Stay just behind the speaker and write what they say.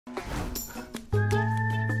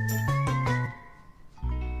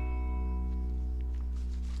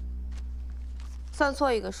算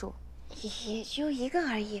错一个数，也就一个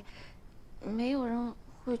而已，没有人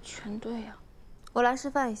会全对啊。我来示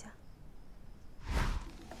范一下。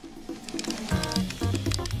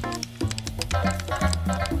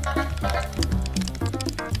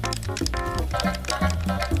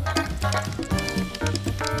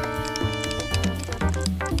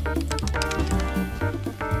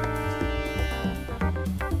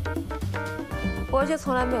我却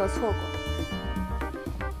从来没有错过。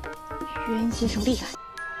袁先生厉害。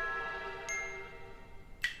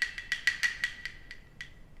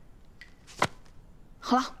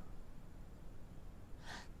好了。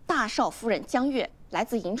大少夫人江月来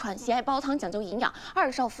自银川，喜爱煲汤，讲究营养；二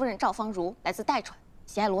少夫人赵芳如来自代川，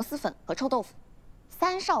喜爱螺蛳粉和臭豆腐；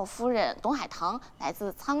三少夫人董海棠来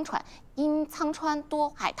自苍川，因苍川多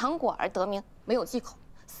海棠果而得名，没有忌口；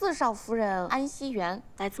四少夫人安熙园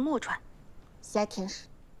来自墨川，喜爱甜食。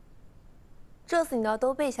这次你要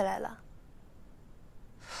都背下来了。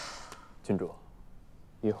郡主，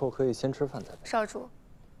以后可以先吃饭再背。少主，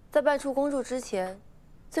在拜出公主之前，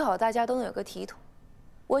最好大家都能有个体统。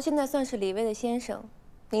我现在算是李卫的先生，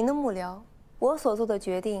您的幕僚，我所做的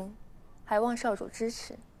决定，还望少主支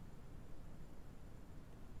持。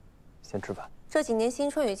先吃饭。这几年新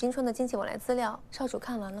春与今春的经济往来资料，少主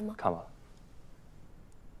看完了吗？看完了。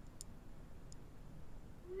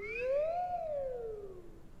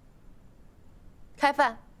开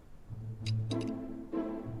饭。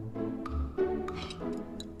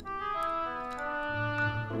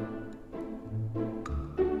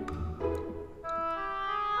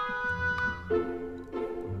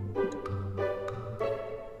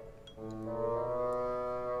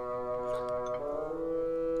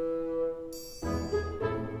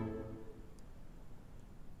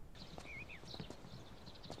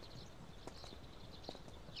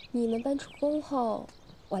你们搬出宫后，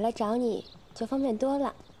我来找你就方便多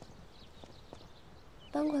了。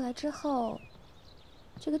搬过来之后，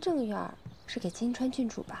这个正院是给金川郡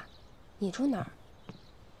主吧？你住哪儿？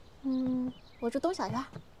我住东小院。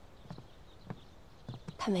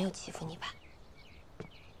他没有欺负你吧？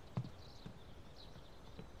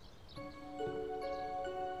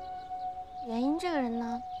元英这个人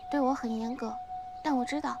呢，对我很严格，但我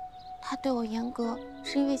知道，他对我严格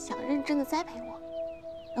是因为想认真的栽培我，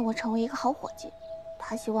让我成为一个好伙计。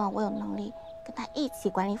他希望我有能力跟他一起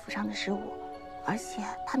管理府上的事务，而且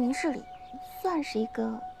他明事理，算是一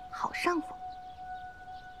个好上夫。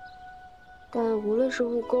但无论是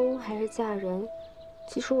务工还是嫁人，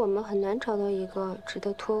其实我们很难找到一个值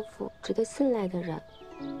得托付、值得信赖的人。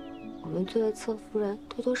我们作为侧夫人，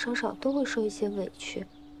多多少少都会受一些委屈，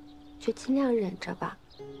就尽量忍着吧，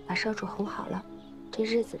把少主哄好了，这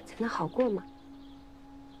日子才能好过嘛。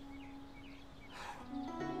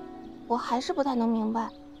我还是不太能明白，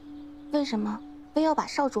为什么非要把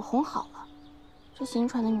少主哄好了？这行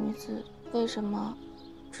船的女子为什么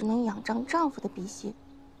只能仰仗丈夫的鼻息，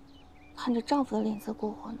看着丈夫的脸色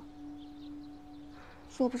过活呢？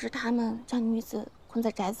若不是他们将女子困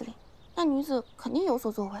在宅子里，那女子肯定有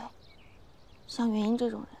所作为。像元英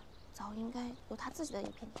这种人，早应该有她自己的一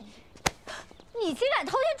片天地。你竟敢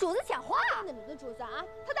偷听主子讲话！哪里的主子啊？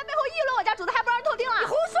他在背后议论我家主子，还不让人偷听了？你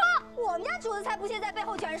胡说！我们家主子才不屑在背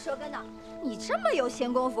后卷人舌根呢。你这么有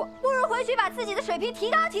闲工夫，不如回去把自己的水平提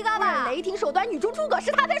高提高吧。雷霆手段，女中出葛，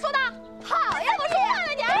是他非说的。好呀，不是？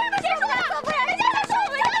你为什么结束的？侧夫人，人家才说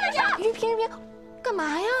不要的。玉萍，干嘛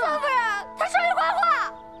呀？侧夫人，他说你坏话。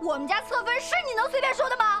我们家侧夫人是你能随便说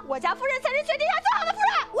的吗？我家夫人才是全天下最好的夫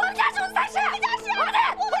人。我们家主子才是。我们家是。我们家。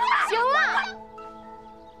行了。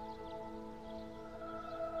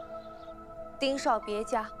丁少别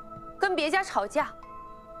家，跟别家吵架，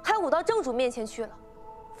还舞到正主面前去了。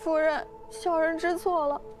夫人，小人知错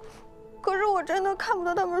了。可是我真的看不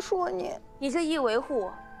得他们说你。你这一维护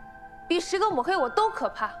我，比10个抹黑我都可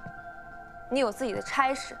怕。你有自己的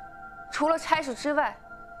差事，除了差事之外，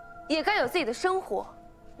也该有自己的生活。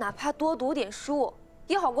哪怕多读点书，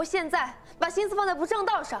也好过现在把心思放在不正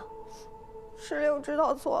道上。16知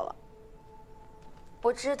道错了。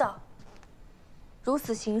我知道，如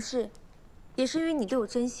此行事。也是因为你对我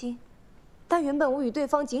真心，但原本我与对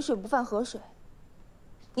方井水不犯河水，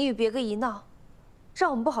你与别个一闹，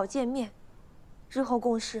让我们不好见面，日后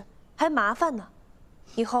共事还麻烦呢。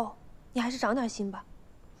以后你还是长点心吧。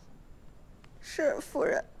是夫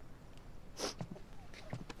人。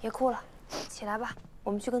别哭了，起来吧，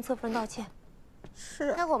我们去跟侧夫人道歉。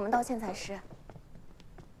是，该我们道歉才是。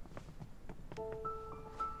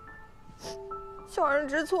小人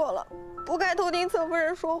知错了，不该偷听侧夫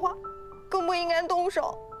人说话。更不应该动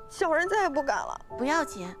手，小人再也不敢了。不要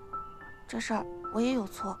紧，这事儿我也有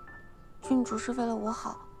错，郡主是为了我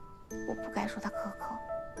好，我不该说她苛刻。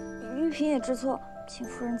玉嫔也知错，请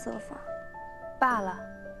夫人责罚。罢了，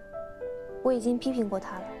我已经批评过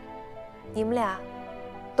她了，你们俩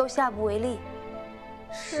都下不为例。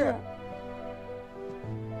是。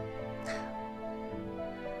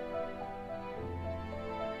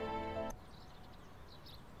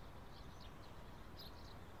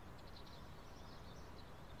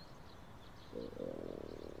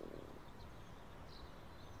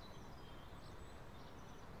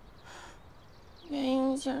元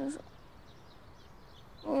英先生，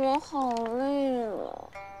我好累了，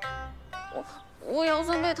我腰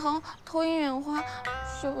酸背疼，头晕眼花，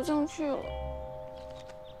学不进去了。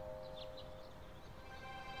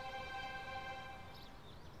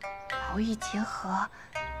劳逸结合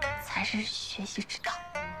才是学习之道，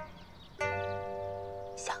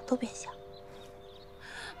想都别想。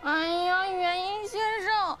哎呀，元英先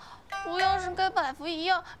生，我要是跟百福一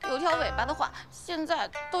样有条尾巴的话，现在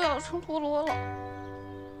都要成陀螺了。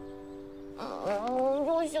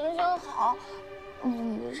就行行好，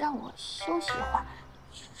你让我休息一会儿，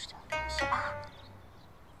吃点东西吧。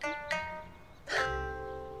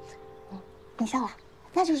你笑了，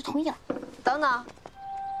那就是同意了。等等，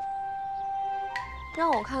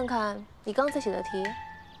让我看看你刚才写的题。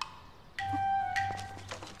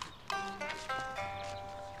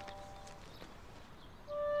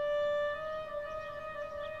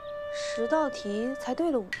10道题才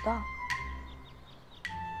对了5道，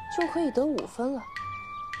就可以得5分了。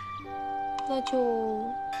那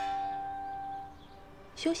就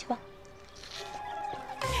休息吧。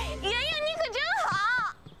圆圆，你可真好。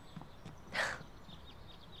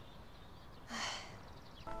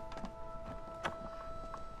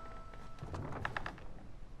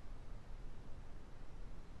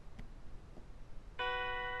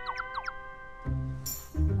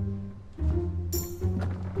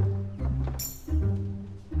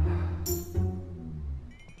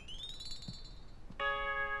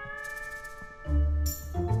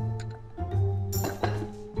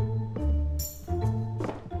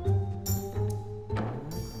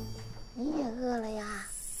你也饿了呀？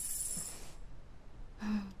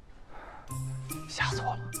吓死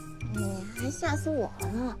我了！你还吓死我了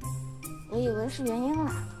呢！我以为是元英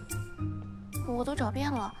来了，我都找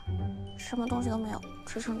遍了，什么东西都没有，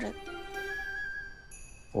只剩这个。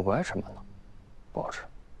我不爱吃馒头，不好吃。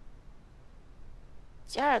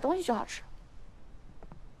加点东西就好吃。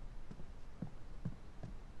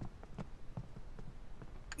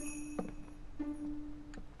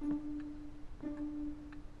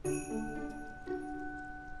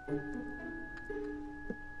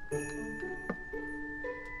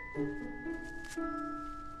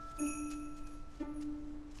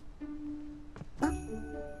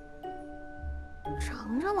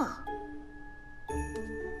尝尝嘛。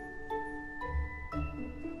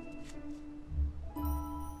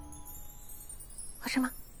好吃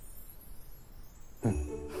吗？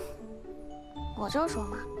我就说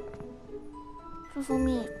嘛，这蜂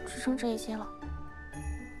蜜只剩这一些了，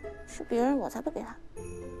是别人我才不给他。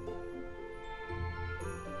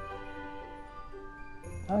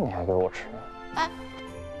那你还给我吃？哎，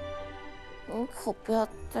你可不要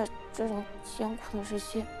在这种艰苦的时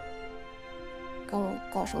期跟我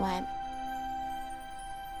搞什么暧昧。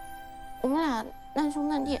我们俩难兄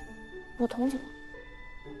难弟，我同情你。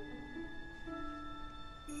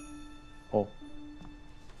哦。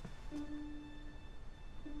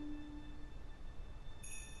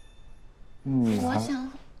我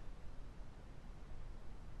想，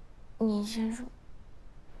你先说。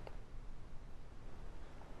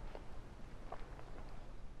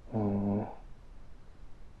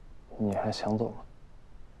你还想走吗？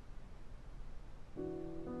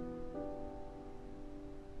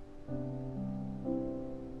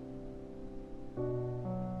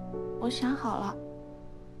我想好了，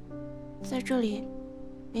在这里，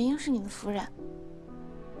元英是你的夫人，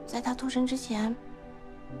在她脱身之前，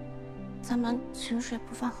咱们井水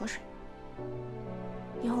不犯河水。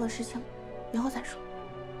以后的事情，以后再说。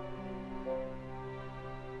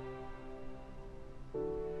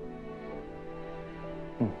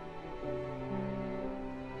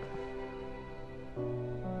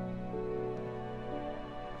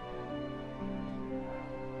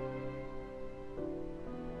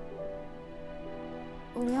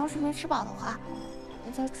你要是没吃饱的话，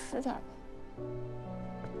你再吃点吧。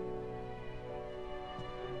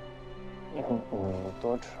你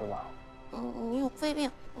多吃吧。你有肺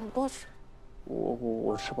病，你多吃。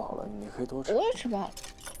我吃饱了，你可以多吃。我也吃饱了。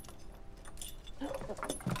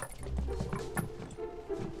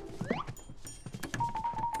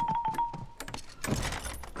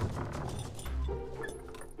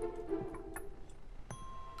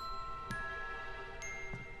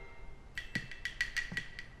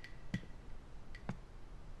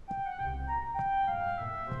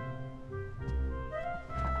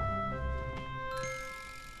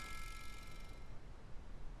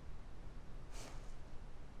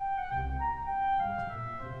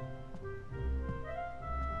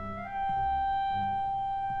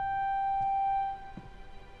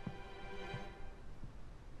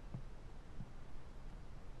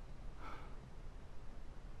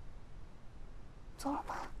走了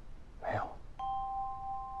吧？没有。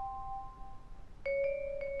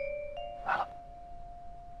来了。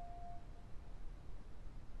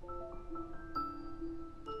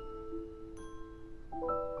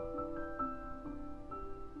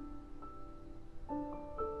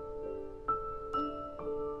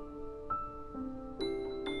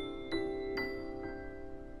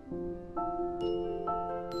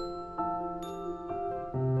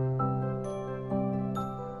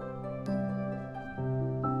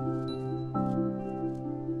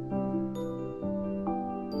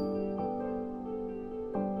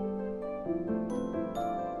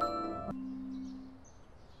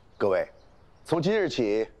各位，从今日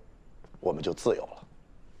起，我们就自由了。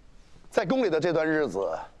在宫里的这段日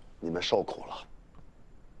子，你们受苦了，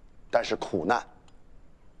但是苦难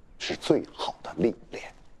是最好的历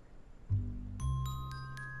练。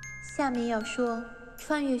下面要说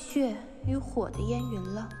穿越血与火的烟云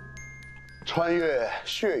了。穿越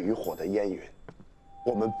血与火的烟云，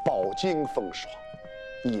我们饱经风霜，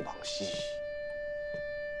忆往昔，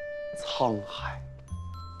沧海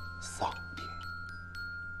桑田。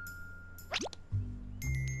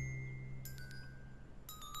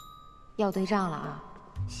要对仗了啊！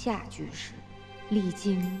下句是历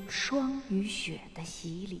经霜与雪的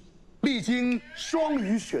洗礼。历经霜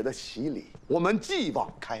与雪的洗礼，我们继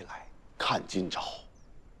往开来，看今朝，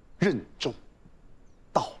任重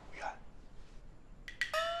道远。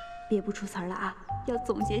憋不出词儿了啊！要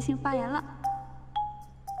总结性发言了。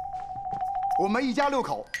我们一家6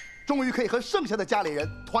口，终于可以和剩下的家里人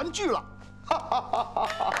团聚了。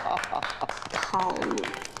套路，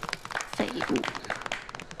废物。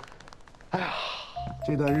哎呀，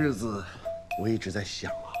这段日子我一直在想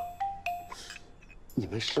啊，你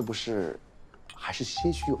们是不是还是些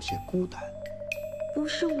许有些孤单？不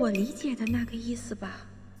是我理解的那个意思吧？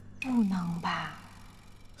不能吧？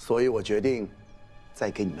所以我决定再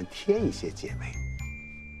给你们添一些姐妹，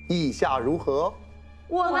意下如何？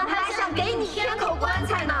我们还想给你添口棺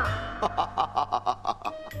材呢。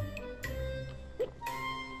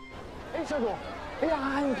哎，少主，哎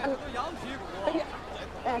呀，你看，羊皮鼓，哎呀，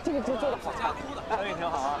哎，这个做的好，加粗的，生意挺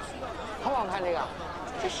好啊，好不好看这个？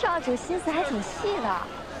这少主心思还挺细的，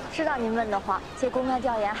知道您问的话，接公庙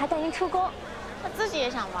调研还带您出宫。他自己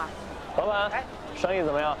也想玩。老板，哎，生意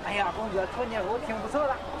怎么样？哎呀，公爵托念我挺不错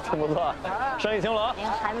的，挺不错，生意兴隆。您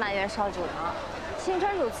还埋怨少主呢？新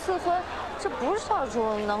川主赐婚，这不是少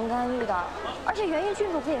主能干预的。而且元义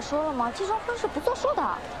郡主不也说了吗？这桩婚事不作数的。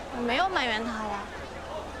我没有埋怨他呀，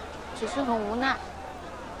只是很无奈。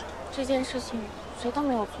这件事情谁都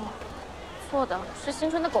没有错，错的是新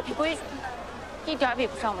春的狗屁规矩，一点比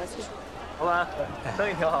不上我们的技术。老板，生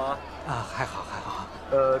意挺好啊。啊，还好还好。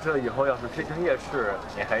这以后要是推行夜市，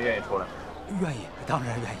你还愿意出来？愿意，当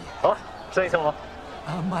然愿意。好，生意兴隆。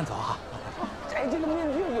啊，慢走啊。哎，这个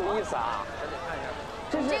面具有意思啊。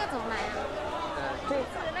这个怎么买呀？这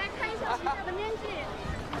来看一下新家的面具，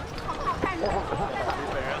好不好看？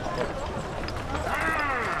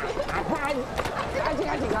赶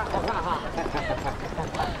紧看，好看哈。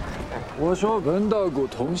我说闻到股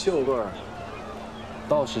铜锈味儿，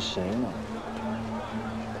倒是谁呢？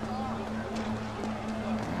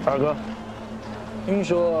二哥，听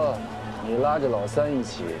说你拉着老三一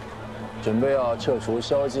起，准备要撤除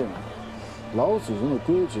宵禁，老祖宗的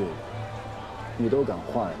规矩，你都敢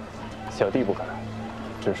换？小弟不敢，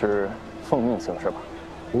只是奉命行事吧。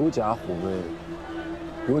狐假虎威，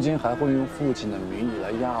如今还会用父亲的名义来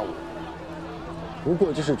压我。不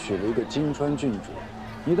过就是娶了一个金川郡主，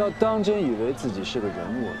你倒当真以为自己是个人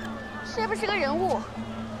物了？是不是个人物，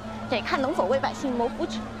得看能否为百姓谋福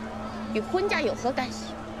祉，与婚家有何干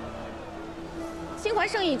系。心怀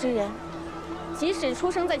圣义之人，即使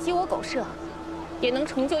出生在鸡窝狗舍，也能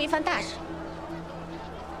成就一番大事。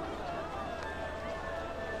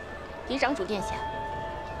嫡长主殿下，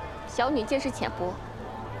小女见识浅薄，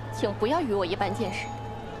请不要与我一般见识。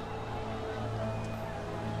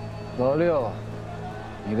老六，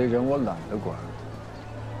你的人我懒得管，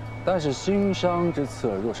但是新商之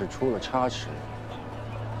策若是出了差池，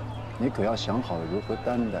你可要想好了如何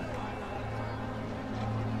担待。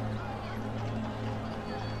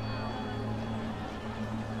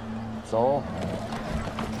走。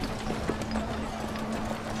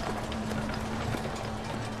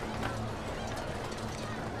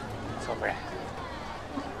小夫人，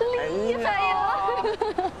厉害呀！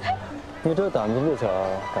你这胆子不小，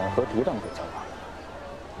敢和嫡长对交吧？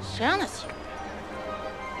谁让他信？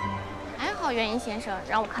还好元英先生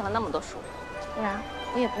让我看了那么多书，不然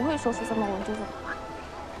我也不会说出这么文绉绉的话。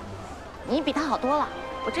你比他好多了，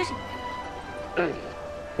我支持你。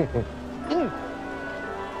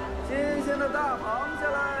新鲜的大螃蟹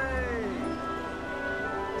来！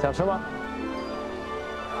想吃吗？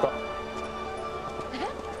走。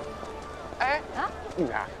哎啊，玉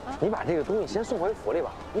萍，你把这个东西先送回府里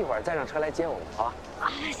吧，一会儿再让车来接我们，好吧？啊，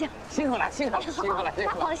行，辛苦了，辛苦了，辛苦了，辛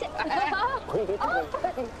苦了。大螃蟹，回去。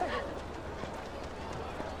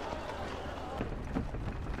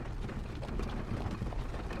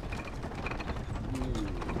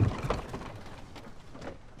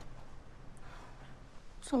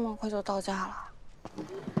这么快就到家了？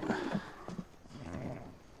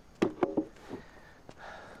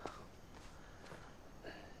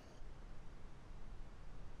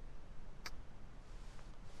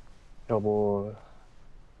要不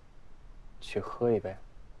去喝一杯？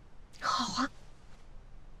好啊。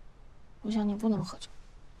我想你不能喝酒。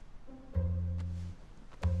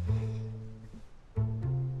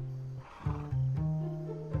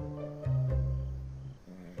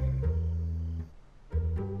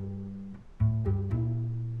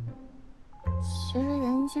其实元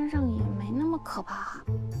英先生也没那么可怕，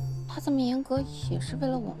他这么严格也是为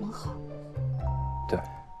了我们好。对，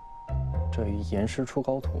这严师出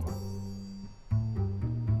高徒嘛。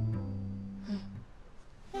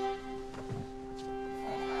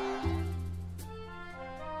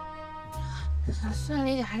顺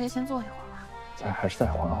理解还是先坐一会儿吧。咱还是再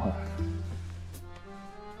缓缓。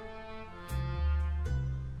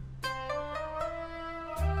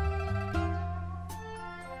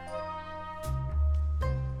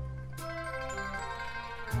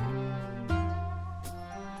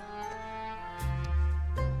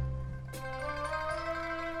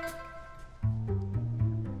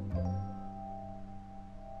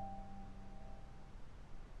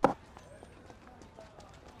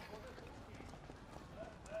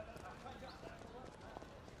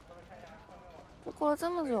过了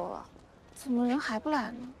这么久了，怎么人还不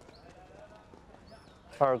来呢？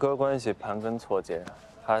二哥关系盘根错节，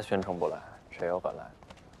他宣称不来，谁又敢来？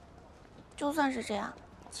就算是这样，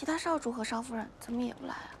其他少主和少夫人怎么也不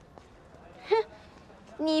来啊？哼，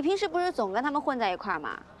你平时不是总跟他们混在一块儿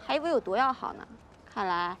吗？还以为有多要好呢？看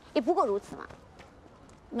来也不过如此嘛。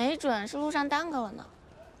没准是路上耽搁了呢，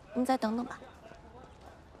我们再等等吧。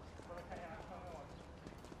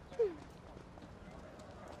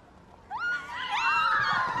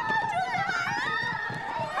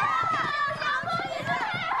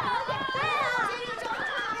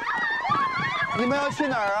你们要去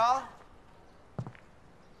哪儿啊？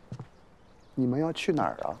你们要去哪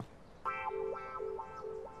儿啊？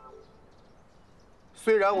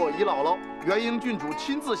虽然我姨姥姥元英郡主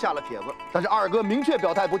亲自下了帖子，但是二哥明确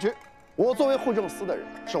表态不去。我作为护政司的人，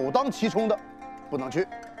首当其冲的，不能去。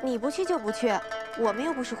你不去就不去，我们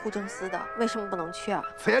又不是护政司的，为什么不能去啊？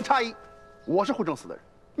此言差矣，我是护政司的人，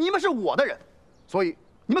你们是我的人，所以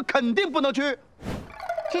你们肯定不能去。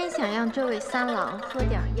真想让这位三郎喝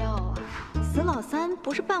点药啊！死老三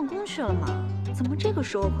不是办公去了吗？怎么这个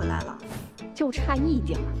时候回来了？就差一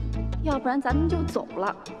点儿，要不然咱们就走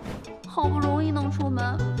了。好不容易能出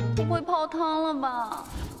门，不会泡汤了吧？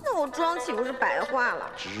那我妆岂不是白化了？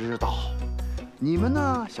知道，你们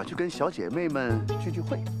呢想去跟小姐妹们聚聚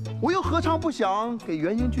会，我又何尝不想给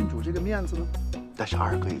元英郡主这个面子呢？但是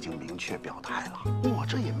二哥已经明确表态了，我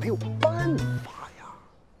这也没有办法呀。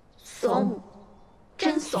怂，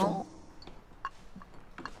真怂！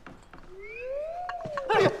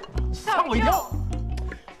哎呀，吓我一跳！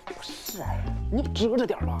不是，你遮着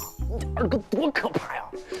点吧，你二哥多可怕呀！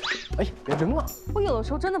哎，别扔了。我有的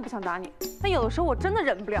时候真的不想打你，但有的时候我真的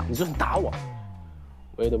忍不了。你就算打我，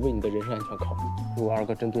我也得为你的人身安全考虑。如果二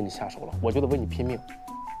哥真对你下手了，我就得为你拼命。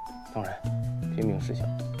当然，拼命是小，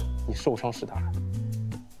你受伤是大。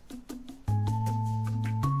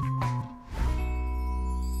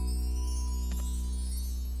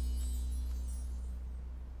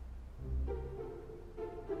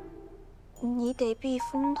你得避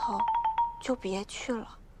风头，就别去了。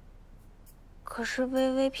可是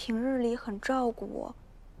微微平日里很照顾我，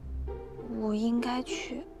我应该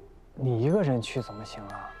去。你一个人去怎么行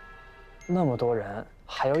啊？那么多人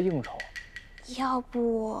还要应酬。要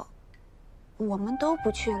不，我们都不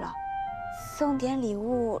去了，送点礼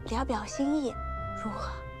物聊表心意，如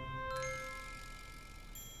何？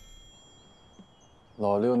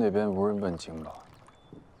老六那边无人问津吧？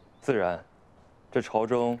自然，这朝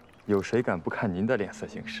中有谁敢不看您的脸色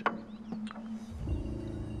行事？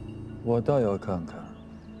我倒要看看，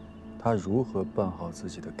他如何办好自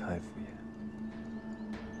己的开府宴。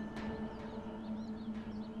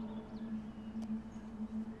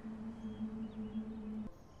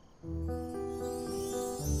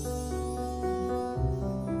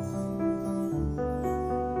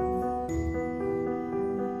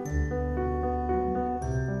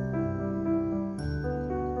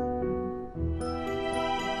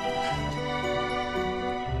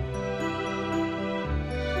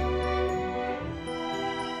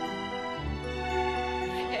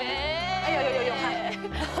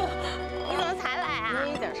你怎么才来啊？因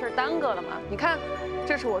为一点事儿耽搁了嘛。你看，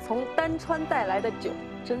这是我从丹川带来的酒，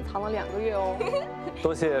珍藏了2个月哦。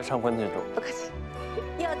多谢上官郡主。不客气。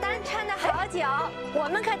有丹川的好酒，我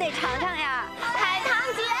们可得尝尝呀！海棠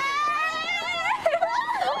姐，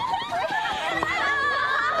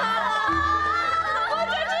我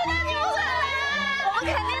就知道你们会来，我们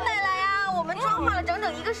肯定得来呀！我们装化了整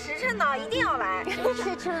整1个时辰呢，一定要来。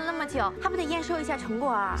吃了那么久，还不得验收一下成果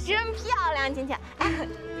啊？真漂亮，今天。哎，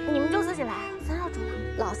你们就自己来，三少主呢？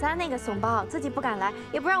老三那个怂包自己不敢来，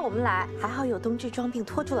也不让我们来，还好有冬至装病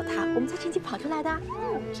拖住了他，我们才趁机跑出来的。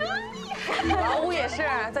真厉害！老五也是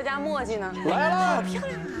在家磨叽呢。来了，好漂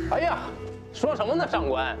亮啊！哎呀，说什么呢，上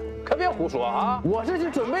官，可别胡说啊！我是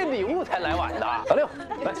去准备礼物才来晚的。老六，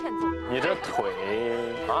来，你这腿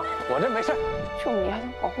啊，我这没事。就你还想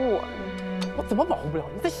保护我呢？我怎么保护不了？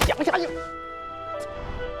你再想想。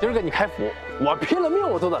今儿给你开府，我拼了命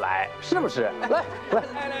我都得来，是不是？来，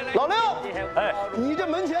老六，哎，你这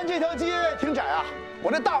门前这条街挺窄啊，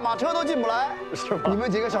我这大马车都进不来，是吗？你们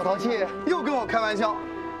几个小淘气又跟我开玩笑，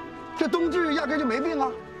这冬至压根就没病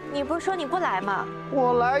啊！你不是说你不来吗？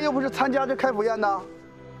我来又不是参加这开府宴的，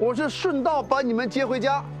我是顺道把你们接回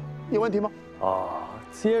家，有问题吗？哦，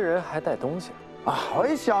接人还带东西啊！我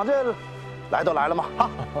一想这，来都来了嘛，啊，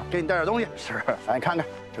给你带点东西。是，哎，你看看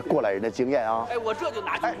这过来人的经验啊！哎，我这就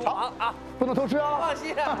拿去厨房啊，不能偷吃啊！放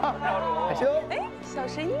心，还行。哎，小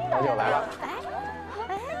11还久来了。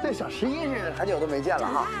哎，这小11是很久都没见了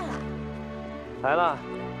哈。来了。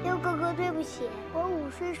六哥哥，对不起，我午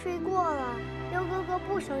睡睡过了。六哥哥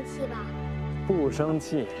不生气吧？不生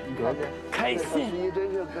气，哥哥开心。你真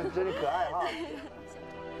是可爱哈。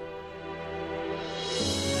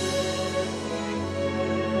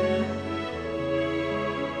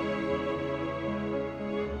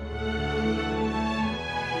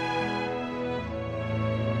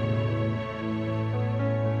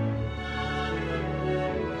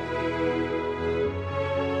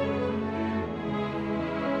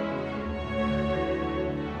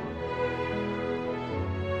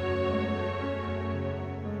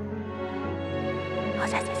老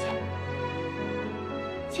夏姐姐，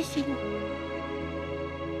谢谢你。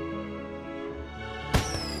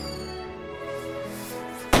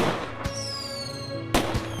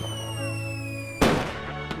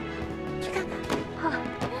去看看。好。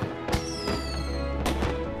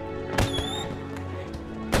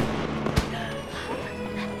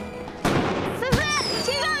思思，秦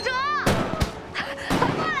少主，快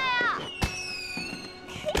过来呀！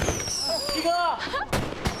七哥。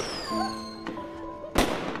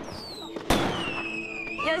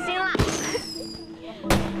有心了。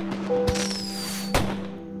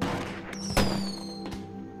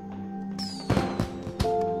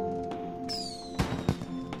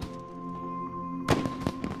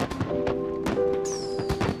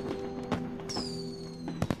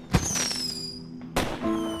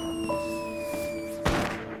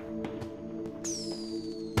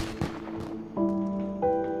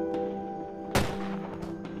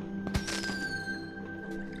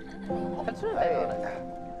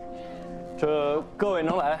这各位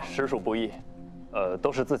能来，实属不易。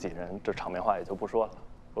都是自己人，这场面话也就不说了。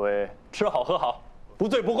各位吃好喝好，不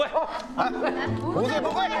醉不归。不醉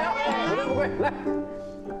不归，不醉不归，来。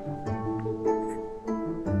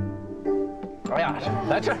哎呀，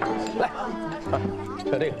来吃，来，吃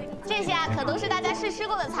这个。这些啊，可都是大家试吃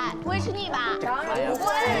过的菜，不会吃腻吧？当然不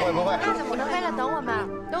会，不会。那怎么能为了等我们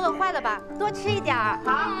都饿坏了吧？多吃一点儿。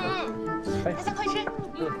好，大家快吃。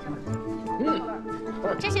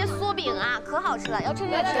这些酥饼啊，可好吃了，要趁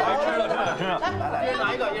热吃。吃了。来，一人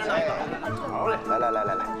拿一个，一人拿一个。好嘞，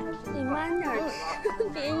来。你慢点吃，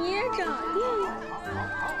别噎着。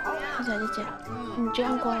小姐姐，你这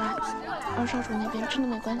样过来，二少主那边真的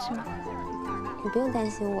没关系吗？你不用担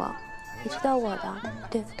心我，你知道我的，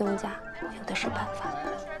对付东家有的是办法。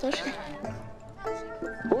都是。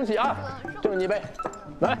恭喜啊，敬你一杯，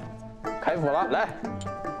来，开府了，来。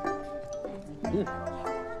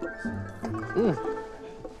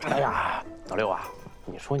哎呀，老六啊，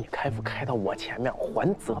你说你开府开到我前面，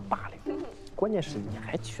还则罢了，关键是你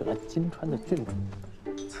还娶了金川的郡主，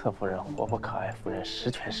侧夫人活泼可爱，夫人十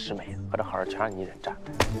全十美，我这好事全让你一人占。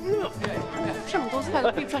这么多菜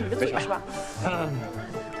都闭不上你的嘴是吧？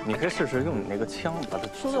你可以试试用你那个枪把它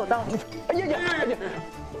说的有道理。哎呀，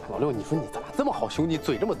老六，你说你咋这么好兄弟，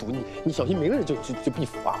嘴这么毒，你小心明日就必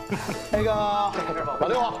服啊！那个老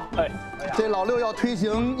六啊，这老六要推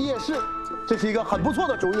行夜市，这是一个很不错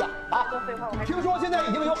的主意啊！听说现在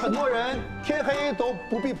已经有很多人天黑都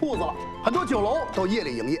不闭铺子了，很多酒楼都夜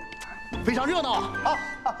里营业。非常热闹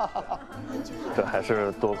啊！这还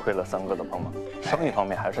是多亏了三哥的帮忙，生意方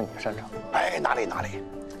面还是你擅长。哎，哪里，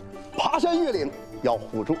爬山越岭要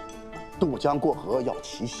互助，渡江过河要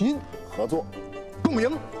齐心合作，共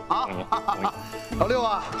赢啊！老六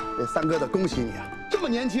啊，这三哥的恭喜你啊！这么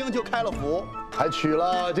年轻就开了府，还娶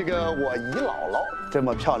了这个我姨姥姥这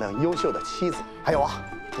么漂亮优秀的妻子，还有啊，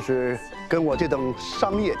就是跟我这等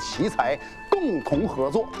商业奇才共同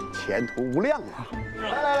合作，前途无量啊！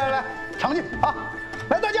来，常进啊！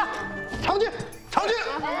来，大家常进，来，常进，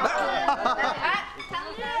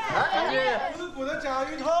师傅的甲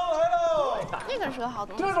鱼汤来喽！这个是个好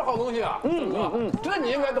东西，这是好东西啊！这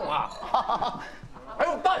你应该懂啊！还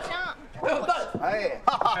有蛋，哎，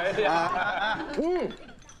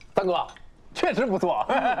三哥，确实不错。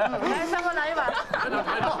来，三哥拿一碗。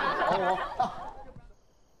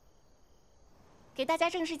给大家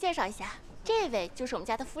正式介绍一下，这位就是我们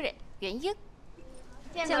家的夫人元英。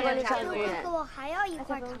见过李少主任。我还要一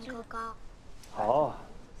块糖可糕。好，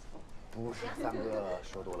不是三哥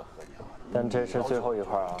说多了和你啊，但这是最后一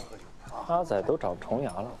块啊。阿仔都长虫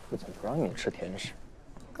牙了，父亲不让你吃甜食。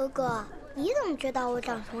哥哥，你怎么知道我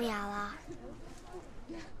长虫牙了？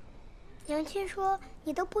娘亲说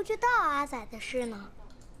你都不知道阿仔的事呢。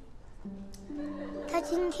他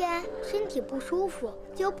今天身体不舒服，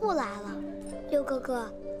就不来了。六哥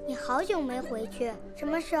哥，你好久没回去，什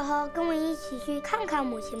么时候跟我一起去看看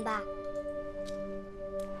母亲吧？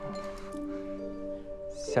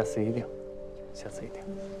下次一定。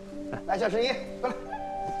来，小十一，过来。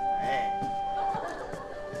哎，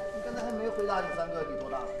你刚才还没回答你三哥你多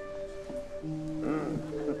大了？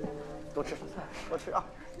多吃啊！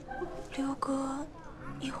六哥，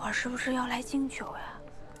一会儿是不是要来敬酒呀？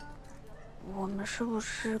我们是不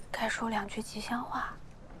是该说两句吉祥话？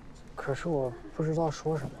可是我不知道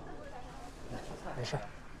说什么。没事，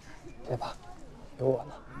别怕，有我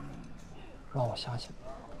呢，让我相信。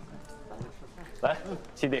来，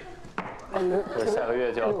七弟，我下个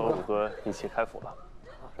月就要和五哥一起开府了，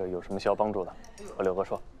这有什么需要帮助的，和六哥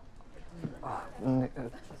说。啊，那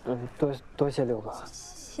个，多谢六哥。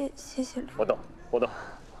谢谢六哥。我懂。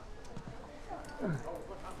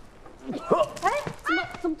哎，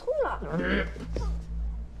怎么吐了？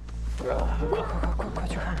快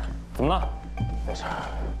去看看。怎么了？没事。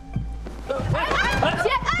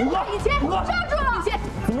五哥，李谦，站住了！李谦，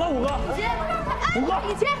怎么了，五哥？李谦，李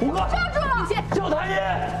谦，五哥，站住了！李谦，叫太爷！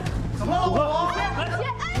怎么了，五哥？李谦，李谦。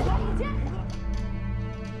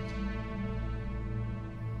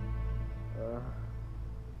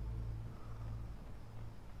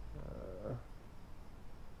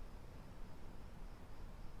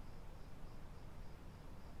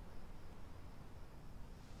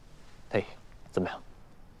太爷，怎么样？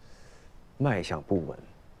脉象不稳，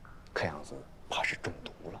看样子怕是中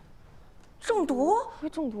毒了。中毒？会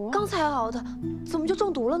中毒？刚才熬的，怎么就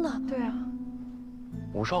中毒了呢？对啊。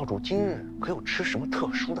五少主今日可有吃什么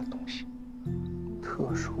特殊的东西？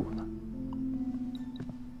特殊的？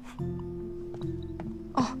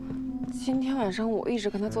哦，今天晚上我一直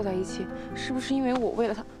跟他坐在一起，是不是因为我为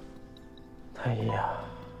了他？太医呀，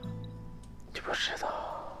你不知道，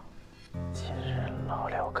今日老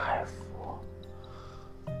六开府，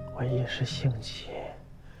我一时兴起，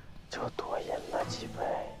就多饮了几杯，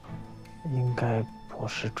应该不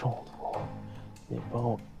是中毒。你帮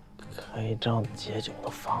我开一张解酒的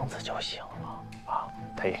方子就行了啊！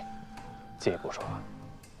太医，借一步说话。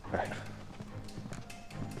哎，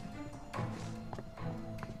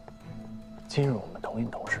今日我们同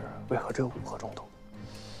饮同食，为何只有五个中毒？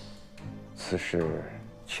此事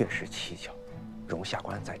确实蹊跷，容下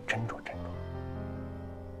官再斟酌斟酌。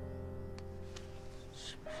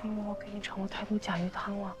是不是因为我给你盛了太多甲鱼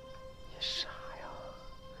汤了？你傻呀？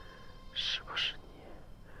是不是你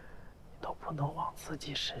都不能往自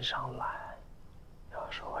己身上揽？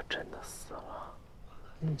要是我真的死了，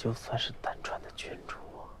你就算是丹川的郡主，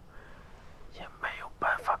也没有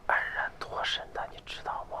办法安然脱身的，你知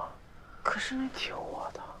道吗？可是那听我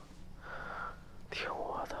的，听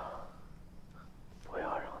我的，不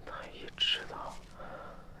要让太医知道。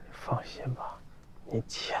你放心吧，你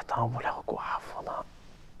且当不了寡妇呢。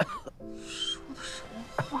说的什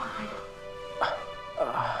么话呀？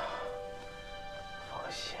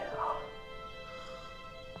放心啊。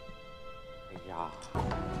哎呀。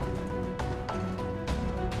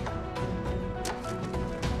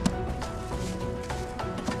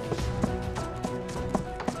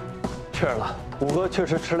确认了，五哥确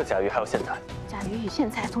实吃了甲鱼，还有苋菜。甲鱼与苋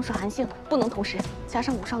菜同是寒性，不能同食。加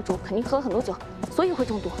上五少主肯定喝了很多酒，所以会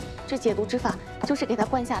中毒。这解毒之法就是给他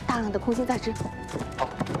灌下大量的空心菜汁。好，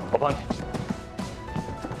我帮你。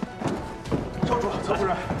少主、侧夫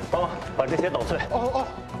人，帮忙把这些捣碎。哦。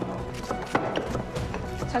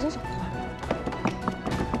小心手。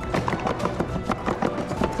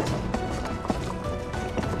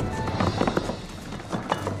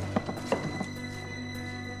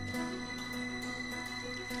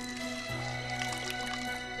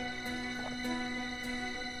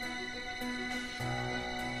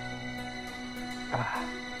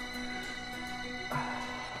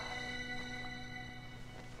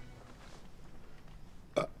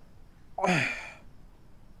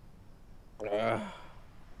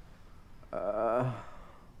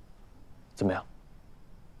怎么样？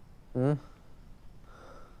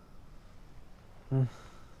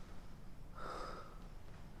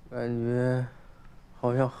感觉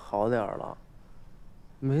好像好点了，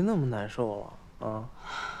没那么难受了啊。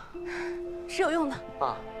是有用的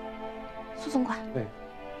啊。苏总管，对，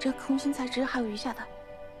这空心菜汁还有余下的，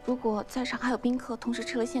如果在场还有宾客同时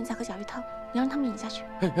吃了苋菜和甲鱼汤，你让他们饮下去。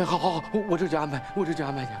哎，好，我这就安排，我这就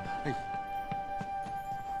安排去。哎。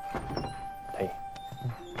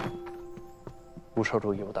 吴少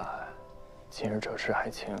主有大，今日这事还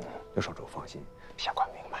请刘少主放心，下官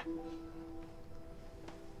明白。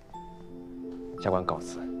下官告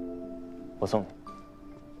辞，我送你。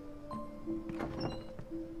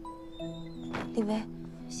李薇，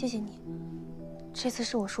谢谢你，这次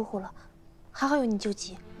是我疏忽了，还好有你救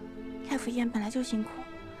急。开府宴本来就辛苦，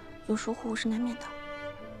有疏忽是难免的，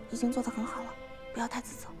已经做得很好了，不要太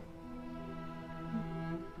自责。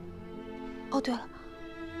哦，对了。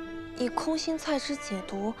 以空心菜汁解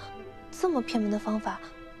毒，这么偏门的方法，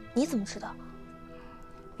你怎么知道？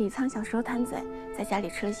李沧小时候贪嘴，在家里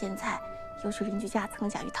吃了苋菜，又去邻居家蹭了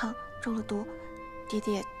甲鱼汤，中了毒，爹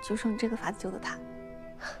爹就用这个法子救的他。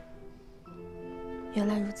原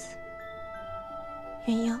来如此。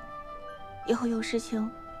元英，以后有事情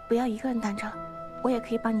不要一个人担着了，我也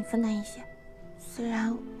可以帮你分担一些。虽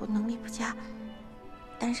然我能力不佳，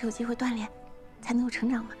但是有机会锻炼，才能有成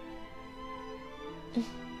长嘛。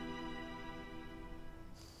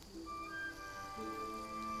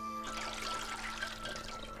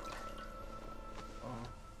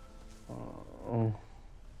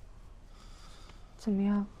怎么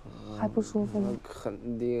样？还不舒服吗？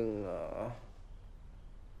肯定啊。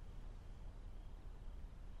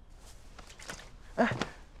哎，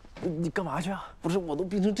你干嘛去啊？不是，我都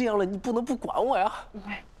病成这样了，你不能不管我呀！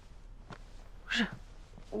哎，不是，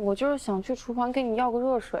我就是想去厨房给你要个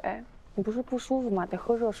热水。你不是不舒服吗？得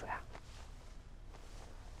喝热水啊。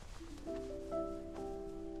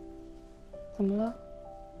怎么了？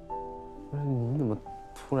不是，你怎么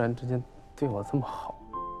突然之间对我这么好？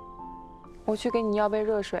 我去给你要杯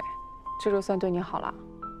热水，这就算对你好了。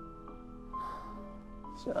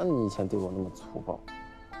谁让你以前对我那么粗暴，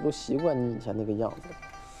我都习惯你以前那个样子了。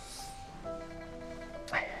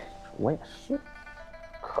哎，我也是，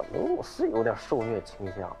可能我是有点受虐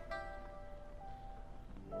倾向。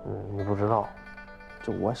你不知道，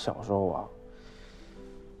就我小时候啊，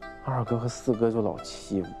二哥和四哥就老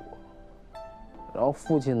欺负我，然后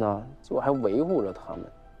父亲呢就还维护着他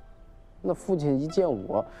们。那父亲一见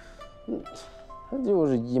我，他就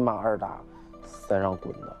是一骂二打三让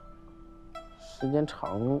滚的，时间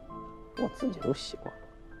长，我自己都习惯了。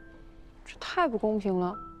这太不公平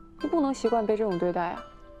了，你不能习惯被这种对待啊！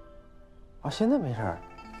啊，现在没事儿，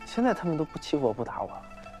现在他们都不欺负我不打我了，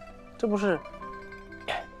这不是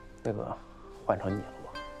那个换成你了吗？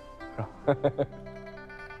是吧？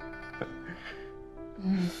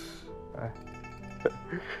哎。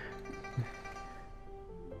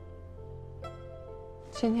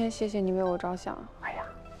今天谢谢你为我着想。哎呀，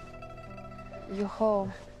以后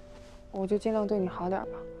我就尽量对你好点吧。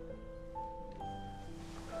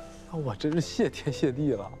啊，我真是谢天谢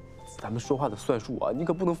地了，咱们说话的算数啊，你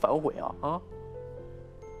可不能反悔啊！啊！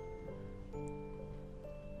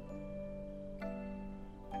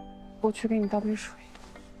我去给你倒杯水。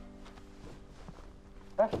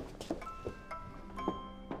哎。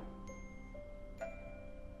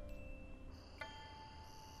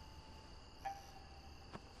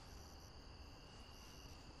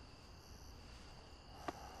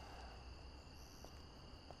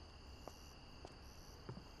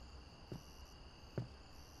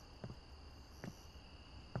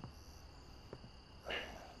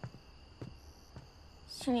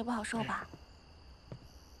 心里不好受吧？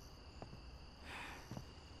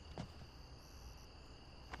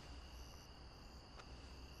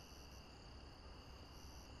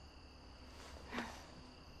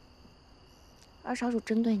二少主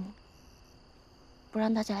针对你，不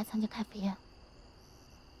让大家来参加开府宴，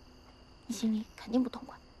你心里肯定不痛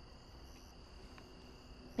快。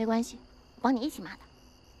没关系，我帮你一起骂他。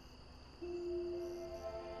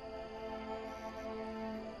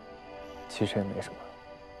其实也没什么。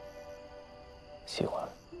喜欢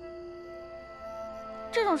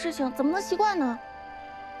这种事情怎么能习惯呢？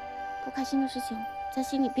不开心的事情在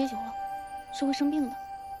心里憋久了，是会生病的。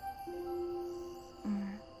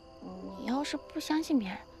你要是不相信别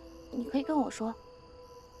人，你可以跟我说，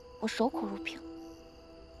我守口如瓶。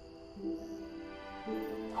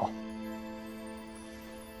好。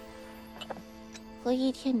合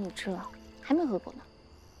一天你吃了，还没喝够呢。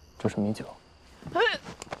这是米酒。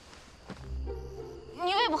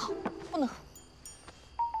你胃不好，不能喝。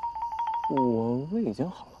我胃已经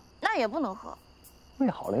好了。那也不能喝。胃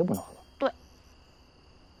好了也不能喝。对。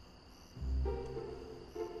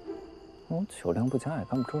我酒量不佳，也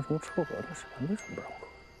干不出什么出格的事，为什么不让我喝？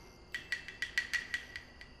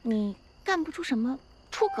你干不出什么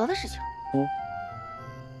出格的事情。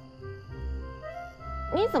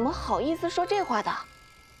你怎么好意思说这话的？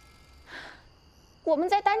我们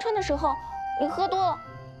在丹川的时候，你喝多了，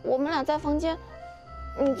我们俩在房间，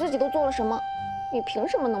你自己都做了什么？你凭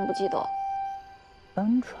什么能不记得？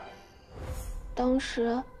丹川。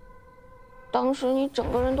当时你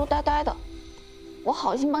整个人都呆呆的，我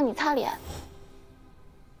好心帮你擦脸，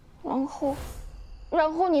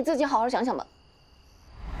然后你自己好好想想吧。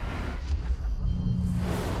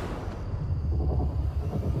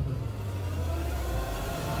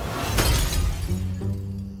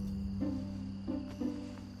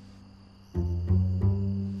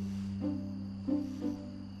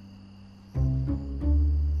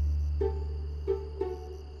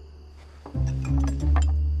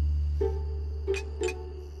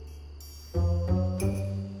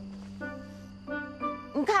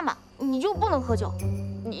你看吧，你就不能喝酒，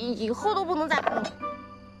你以后都不能再喝了。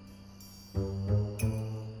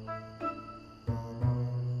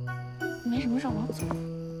没什么事，我走。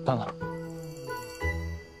丹兰，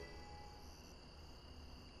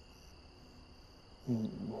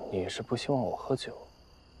你是不希望我喝酒，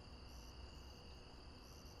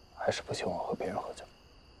还是不希望我和别人喝酒？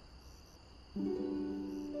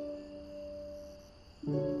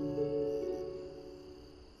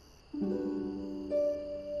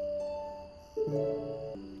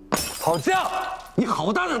吵架！你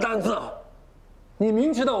好大的胆子！你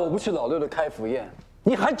明知道我不去老六的开府宴，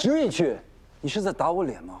你还执意去，你是在打我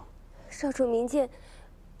脸吗？少主明鉴，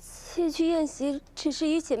妾去宴席只是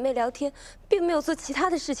与姐妹聊天，并没有做其他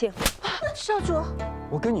的事情。少主，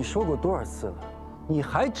我跟你说过多少次了，你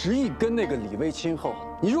还执意跟那个李卫亲后，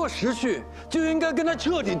你若识趣，就应该跟他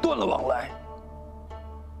彻底断了往来。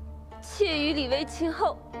妾与李卫亲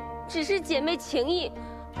后，只是姐妹情谊，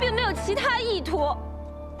并没有其他意图。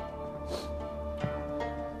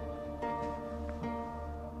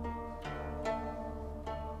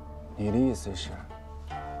你的意思是，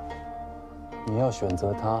你要选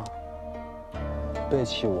择他，背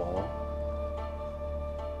弃我哦？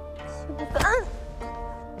妾不敢。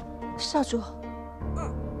少主，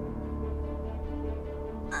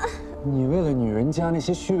你为了女人家那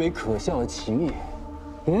些虚伪可笑的情谊，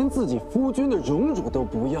连自己夫君的荣辱都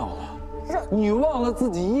不要了。你忘了自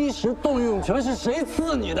己衣食动用权是谁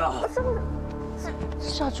赐你的？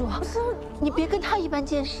少主，你别跟他一般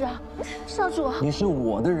见识啊！少主，你是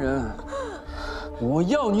我的人，我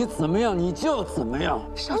要你怎么样你就怎么样。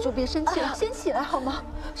少主别生气了，先起来好吗？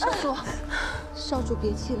少主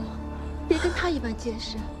别气了，别跟他一般见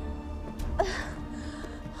识。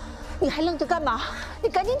你还愣着干嘛？你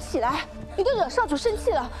赶紧起来！你都惹少主生气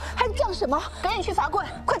了，还犟什么？赶紧去罚跪，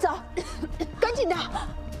快走！赶紧的！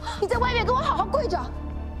你在外面给我好好跪着。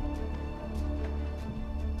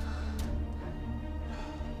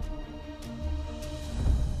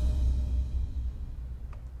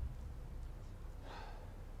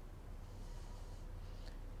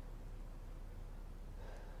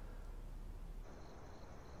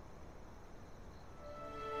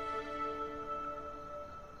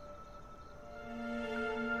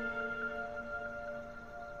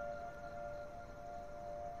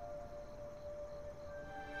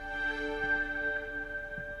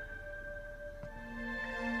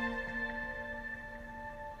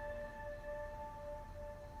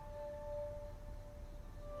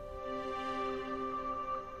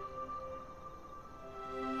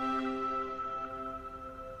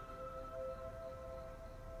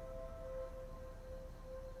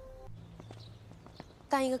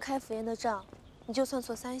单一个开府宴的账，你就算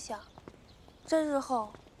错3项，这日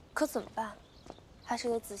后可怎么办？还是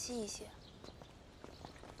得仔细一些。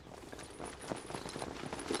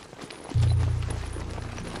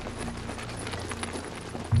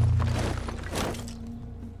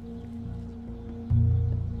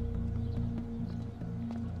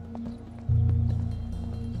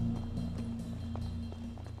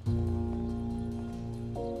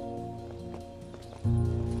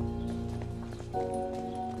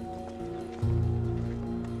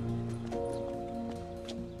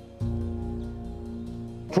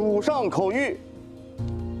主上口谕：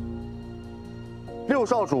六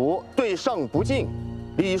少主对上不敬，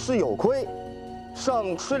理事有亏，上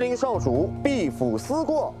敕令少主必府思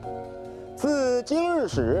过。自今日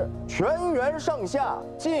始，全员上下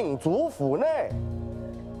禁足府内。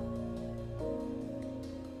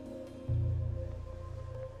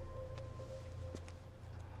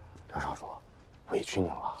梁少主，委屈您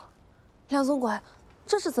了。梁总管，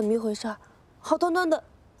这是怎么一回事？好端端的，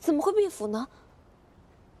怎么会闭府呢？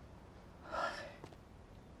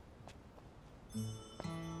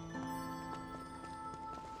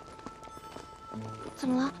怎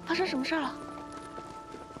么了？发生什么事了？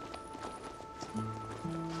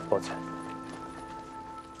抱歉。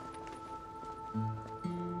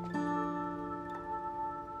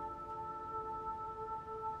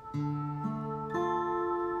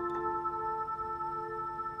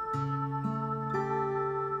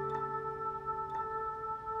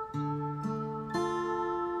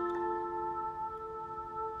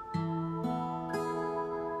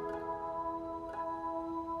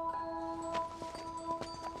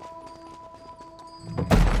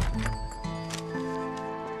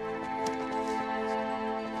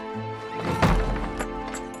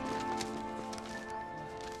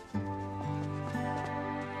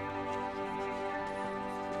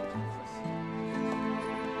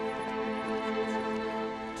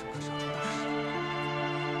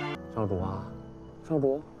少主啊，少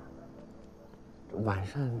主，晚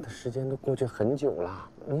膳的时间都过去很久了，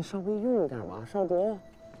您稍微用点吧，少主。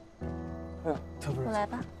哎呀，特夫人，我来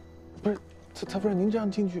吧。不是，特夫人，您这样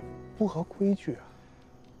进去不合规矩啊。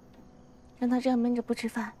让他这样闷着不吃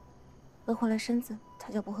饭，饿坏了身子，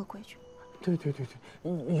才叫不合规矩。对，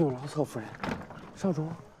有劳侧夫人。少主，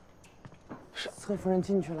是侧夫人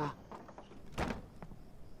进去了。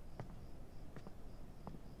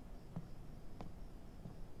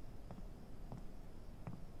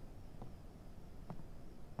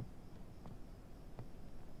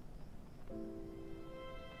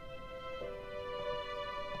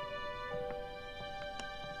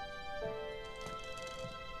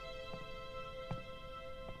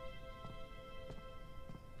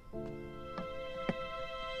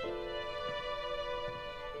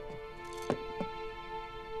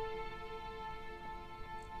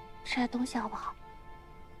吃点东西好不好？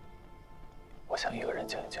我想一个人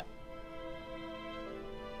静一静。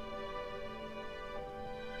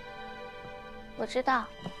我知道，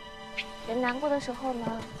人难过的时候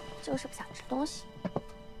呢，就是不想吃东西。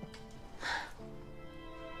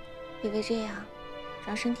以为这样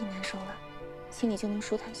让身体难受了，心里就能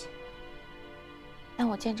舒坦些。但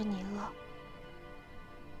我见着你饿，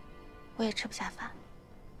我也吃不下饭。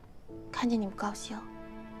看见你不高兴，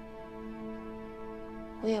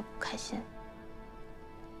我也不开心。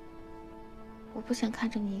我不想看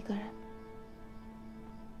着你一个人，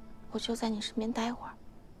我就在你身边待会儿，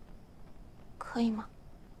可以吗？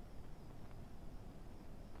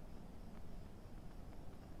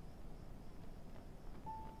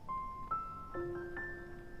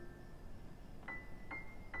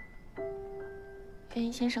元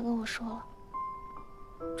一先生跟我说了，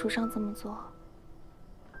主上这么做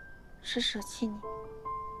是舍弃你，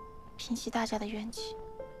平息大家的怨气。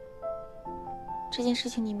这件事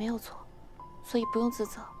情你没有错，所以不用自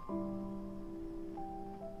责。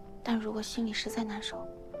但如果心里实在难受，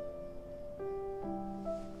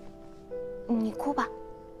你哭吧，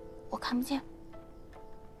我看不见。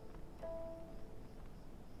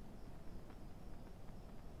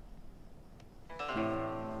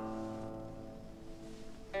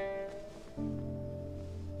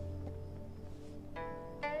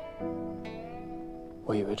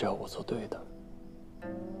我以为只要我做对的、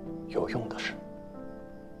有用的事，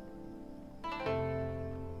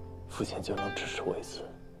父亲就能支持我一次，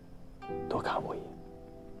多看我一眼。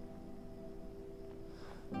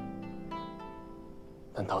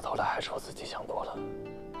但到头来还是我自己想多了。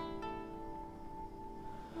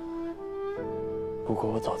不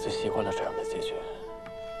过我早就习惯了这样的结局。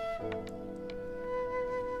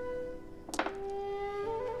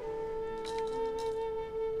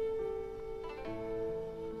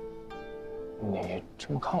你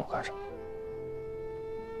这么看我干什么？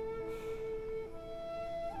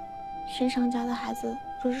寻常家的孩子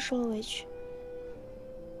若是受了委屈，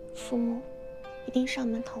父母一定上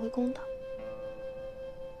门讨回公道。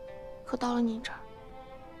可到了你这儿，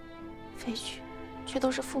委屈却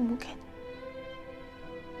都是父母给的。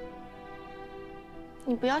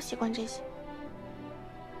你不要习惯这些。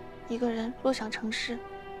一个人若想成事，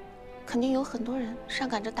肯定有很多人上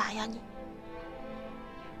赶着打压你。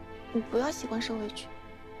你不要习惯受委屈。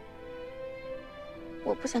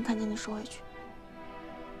我不想看见你受委屈。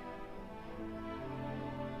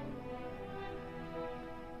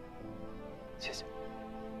谢谢。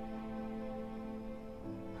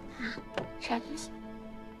这样就行。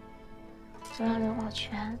就让刘宝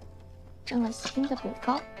全蒸了新的饼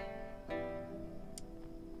糕。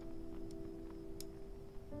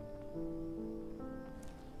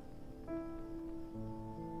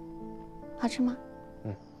好吃吗？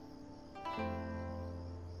嗯。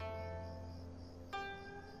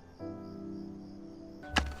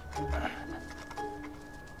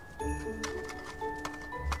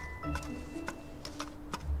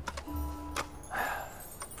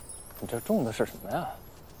你这种的是什么呀？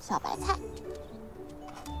小白菜。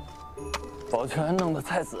宝全弄的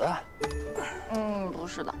菜籽？不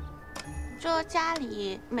是的，这家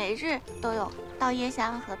里每日都有倒椰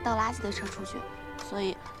香和倒垃圾的车出去，所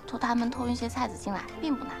以托他们偷运些菜籽进来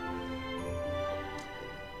并不难。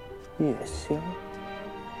椰香。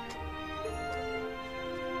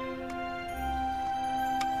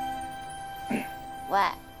喂，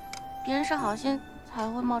别人是好心才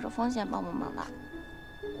会冒着风险帮我忙的。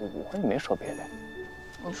我也没说别的。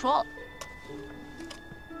你说了。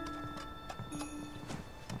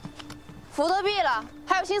福都毕了，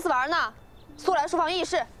还有心思玩呢？速来书房议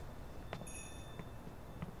事。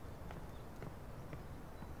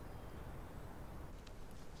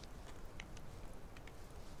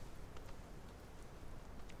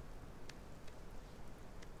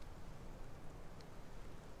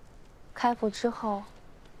开府之后，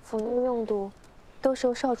府内用度都是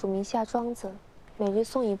由少主名下庄子每日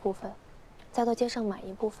送一部分，再到街上买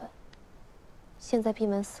一部分。现在闭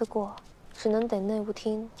门思过，只能等内务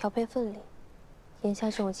厅调配份例。眼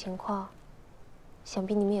下这种情况，想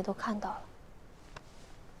必你们也都看到了。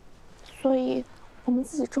所以，我们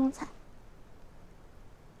自己种菜。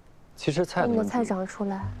其实菜你的菜长出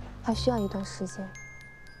来还需要一段时间。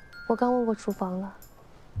我刚问过厨房了，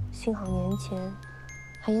幸好年前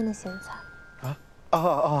还腌了咸菜。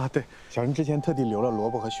对，小人之前特地留了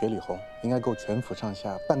萝卜和雪里红，应该够全府上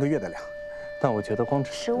下半个月的粮。但我觉得光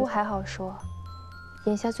吃食物还好说，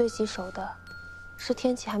眼下最棘手的是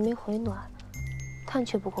天气还没回暖，炭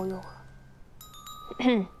却不够用了。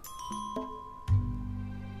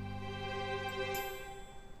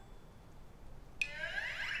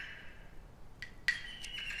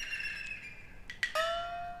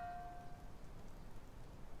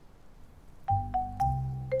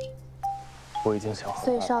我已经想好了。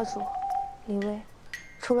所以少主、李卫，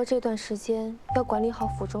除了这段时间要管理好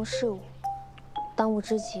府中事务，当务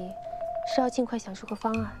之急是要尽快想出个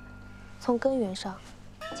方案，从根源上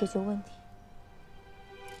解决问题。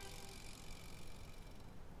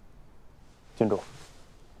郡主，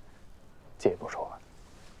借一步说话。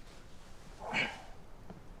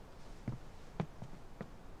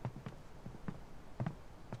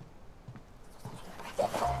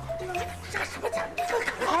这什么家？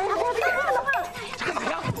哎呀，别看了吧！这个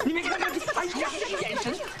咋样？你没看看？哎呀，这眼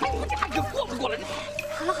神，哎，你看这过不过了？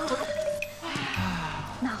好了好了，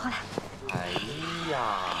拿回来。哎呀！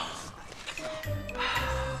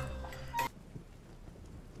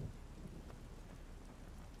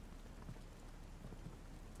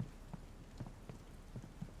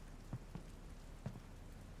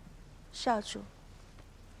少主，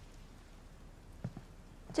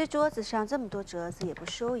这桌子上这么多折子也不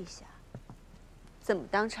收一下，怎么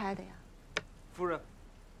当差的呀？夫人，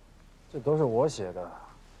这都是我写的，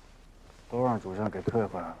都让主上给退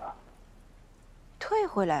回来了。退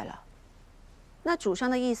回来了？那主上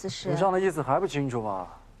的意思是？主上的意思还不清楚吗？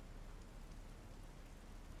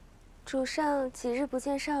主上几日不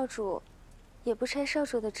见少主，也不拆少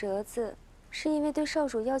主的折子，是因为对少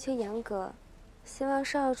主要求严格，希望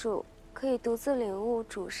少主可以独自领悟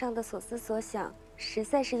主上的所思所想，实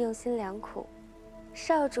在是用心良苦。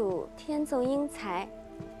少主天纵英才，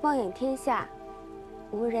望眼天下，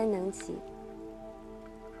无人能及。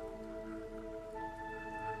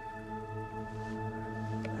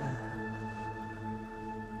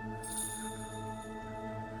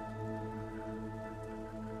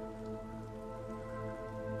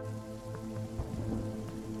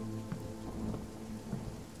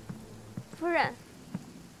夫人，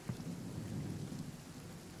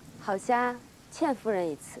郝家欠夫人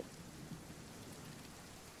一次。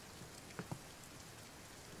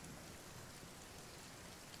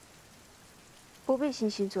不必惺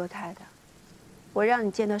惺作态的。我让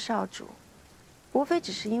你见到少主，无非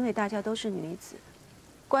只是因为大家都是女子，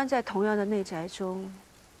关在同样的内宅中，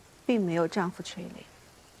并没有丈夫垂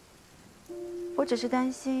怜。我只是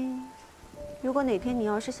担心，如果哪天你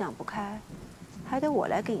要是想不开，还得我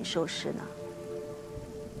来给你收拾呢。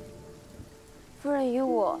夫人与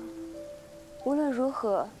我，无论如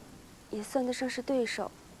何，也算得上是对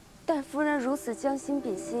手。但夫人如此将心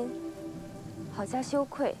比心，郝家羞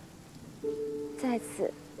愧，在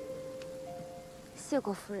此谢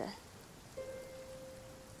过夫人。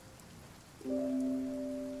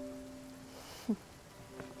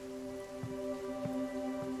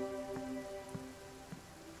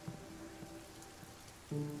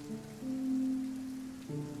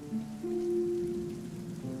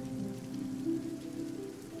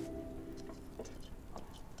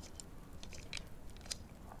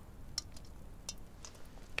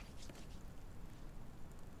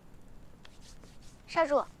少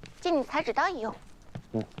主，借你裁纸刀一用。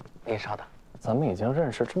您稍等，咱们已经认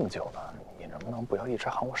识这么久了，你能不能不要一直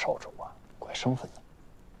喊我少主啊？怪生分的。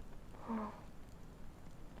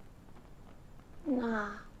那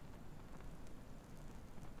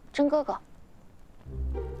真哥哥，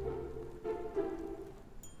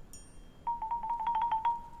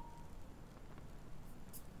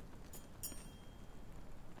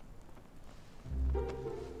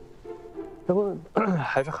要不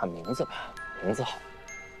还是喊名字吧，名字好。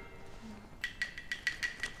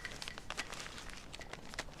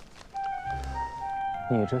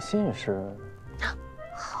你这信是？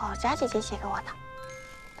郝家姐姐写给我的，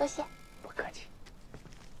多谢。不客气。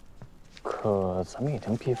可咱们已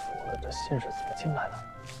经闭府了，这信是怎么进来的？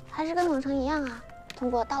还是跟往常一样啊，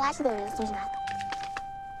通过倒垃圾的人送进来的。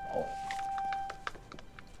哦。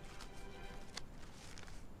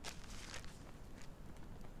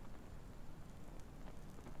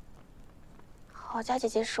郝家姐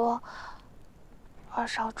姐说，二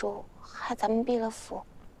少主害咱们闭了府，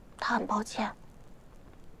她很抱歉。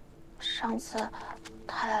上次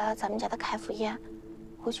她来了咱们家的开府宴，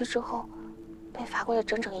回去之后被罚跪了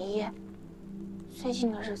整整1夜，最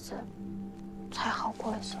近的日子才好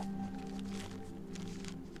过了些。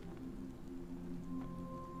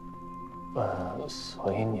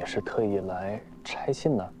所以你是特意来拆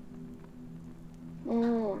信的？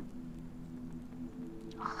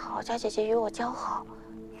郝家姐姐与我交好，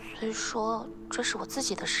虽说这是我自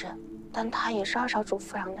己的事，但她也是二少主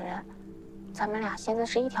府上的人，咱们俩现在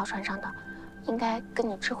是一条船上的，应该跟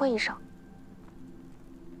你知会一声。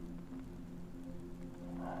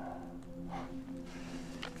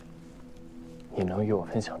你能与我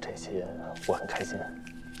分享这些，我很开心。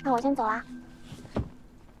那我先走啦，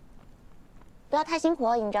不要太辛苦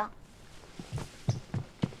哦，尹正。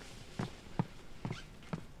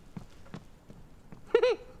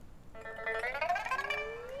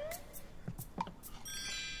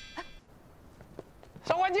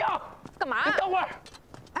上官静，干嘛？你等会儿。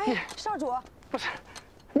哎，少主，不是，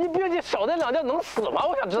你兵器少带2件能死吗？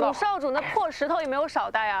我想知道。主少主那破石头也没有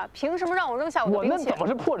少带啊，凭什么让我扔下我的兵器？我那怎么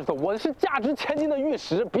是破石头？我是价值千金的玉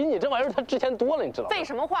石，比你这玩意儿它值钱多了，你知道吗？废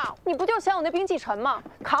什么话？你不就嫌我那兵器沉吗？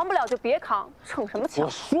扛不了就别扛，逞什么强？我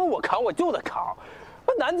说我扛，我就得扛。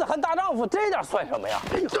男子汉大丈夫，这点算什么呀？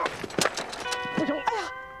哎呀，不行！哎呀！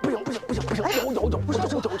不行！有！哎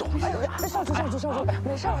呀！少主，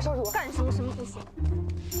没事了，少主。干什么不行？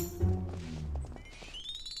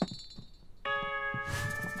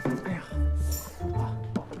哎呀！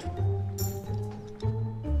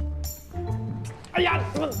哎呀，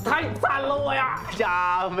怎么太惨了我呀！哎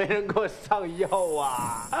呀，没人给我上药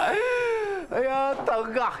啊！哎呀，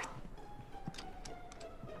疼啊！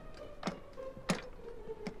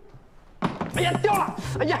哎呀，掉了！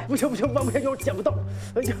哎呀，不行，弯不下腰，捡不到。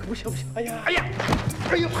哎呀，不行！哎呀，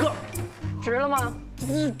呵，值了吗？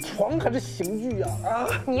这床还是刑具啊！啊！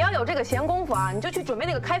你要有这个闲工夫啊，你就去准备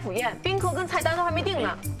那个开府宴，宾客跟菜单都还没定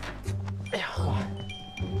呢。哎呀呵！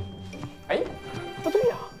哎，不对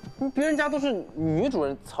呀，别人家都是女主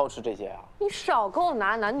人操持这些啊。你少给我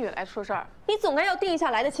拿男女来说事儿，你总该要定一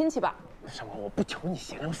下来的亲戚吧？什么？我不求你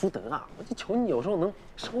贤良淑德啊，我就求你有时候能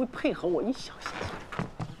稍微配合我一小下。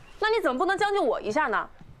那你怎么不能将就我一下呢？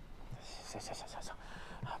行，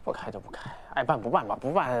不开就不开，爱办不办吧，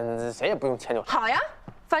不办谁也不用迁就。好呀，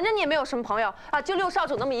反正你也没有什么朋友啊，就6少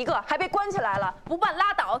主那么一个，还被关起来了，不办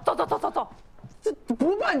拉倒，走。这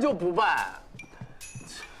不办就不办。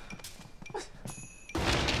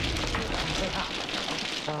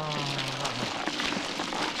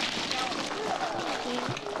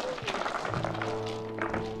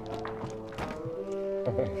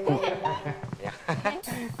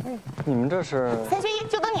你们这是3缺1，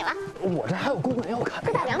就等你了。我这还有公文要看，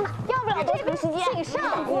快打2把，要不了多长时间。请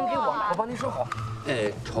上，公给我帮您收好。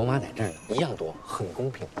筹码在这儿呢，一样多，很公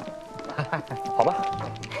平。好吧。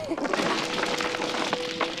就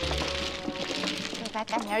该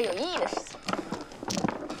干点有意义的事情。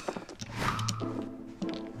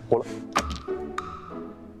活了。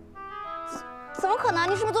怎么可能？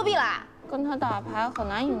你是不是作弊啦？跟他打牌很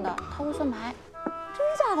难赢的，他会算牌。真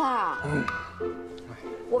假的？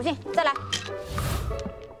我不信，再来。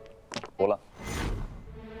活了。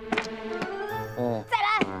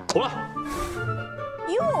活了。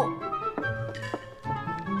哟。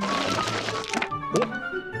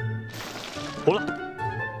活了。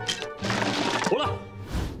活了。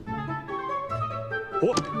活。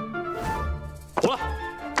活了。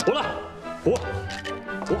活了。活。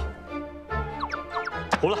活。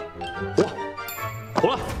活了。活。活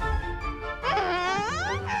了。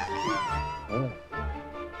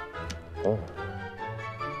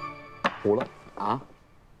糊了啊！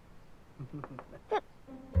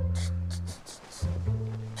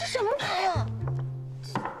这什么牌啊？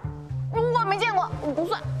我没见过，不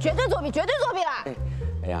算，绝对作弊，绝对作弊了！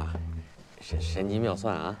哎呀，神机妙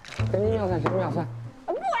算啊！神机妙算，神机妙算！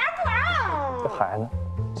不玩！这孩子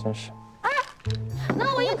真是。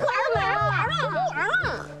那我也可玩了，不玩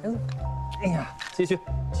了！哎呀，继续，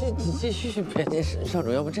继续，别这少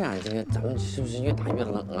主，要不这样，这个咱们是不是越打越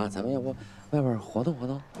冷啊？咱们要不外边活动活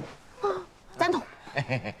动？赞同。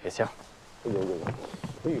也行。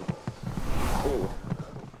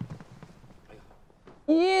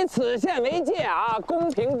以此线为界啊，公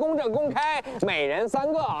平、公正、公开，每人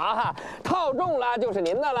3个啊，套中了就是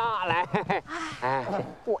您的了。来，哎，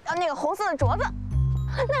我要那个红色的镯子，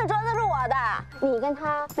那镯子是我的，你跟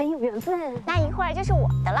他没有缘分，那一会儿就是我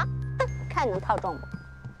的了，看能套中不？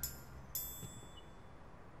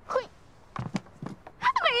嘿，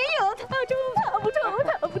没有套中，套不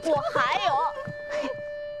中。我还有。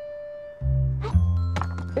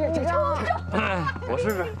这张，我试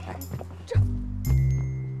试。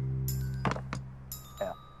哎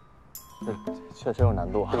呀，这确实有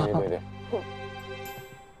难度。对。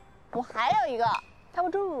我还有一个，套不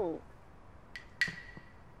住。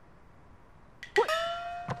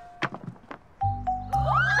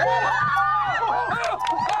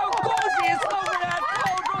恭喜测夫人套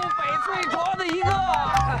中翡翠镯子1个。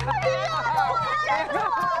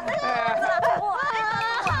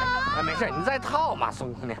没事，你再套嘛，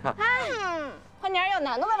孙姑娘。换点有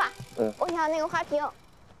难度的吧。我想要那个花瓶。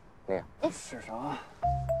那个。是啥？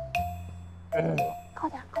靠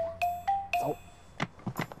点。走。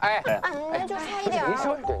哎，那就差一点。您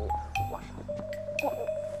稍等，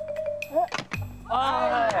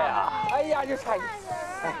哎呀，就差一。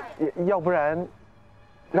哎，要不然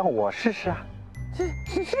让我试试啊？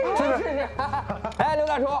试。哎，刘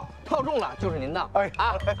大厨，套中了就是您的。哎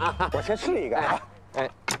啊，我先试一个。哎。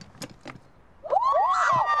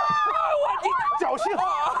侥幸，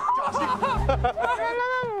侥幸。那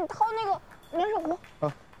你掏那个连手壶。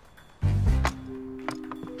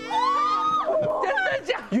真的假？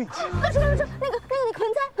运气。那个你盆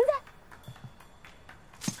栽。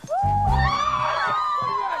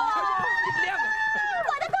我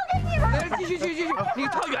的都给你了。继续，你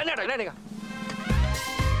套远点的那个。谢。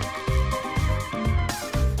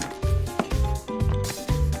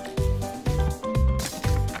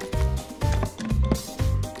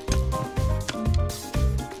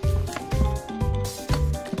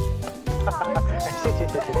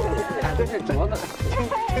这是镯子，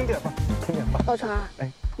轻点吧。老陈，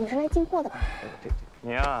你是来进货的吧？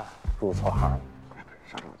你呀，入错行了。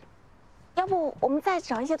上手去。要不我们再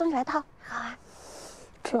找一些东西来套？好啊。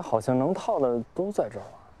这好像能套的都在这儿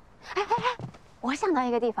了。哎，我想到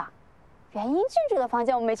一个地方，元英郡主的房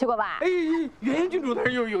间我们没去过吧？哎，元英郡主那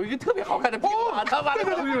儿有一个特别好看的壁画，他把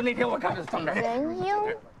那天我看着上面。元英，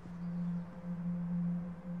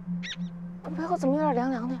我背后怎么有点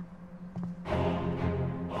凉凉的呀？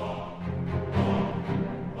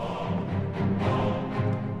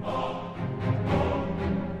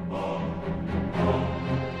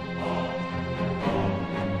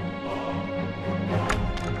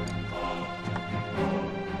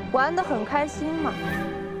玩得很开心嘛。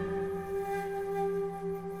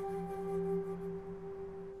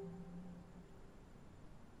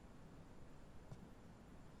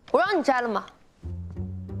我让你摘了吗？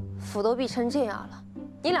府都闭成这样了，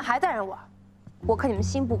你俩还带人玩？我看你们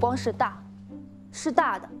新部光是大，是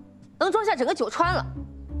大的，能装下整个九川了。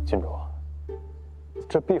郡主，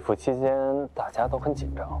这闭府期间大家都很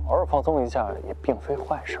紧张，偶尔放松一下也并非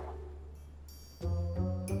坏事嘛。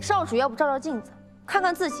少主要不照照镜子，看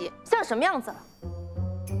看自己像什么样子了？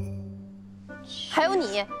还有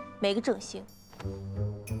你，没个正形。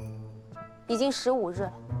已经15日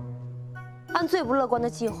了，按最不乐观的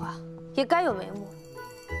计划，也该有眉目了。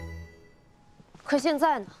可现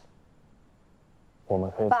在呢？我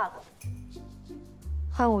们可以罢了。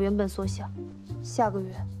按我原本所想，下个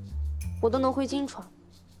月我都能回京传，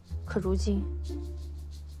可如今，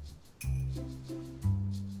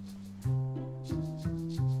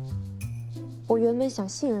我原本想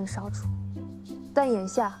信任少主，但眼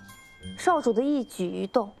下少主的一举一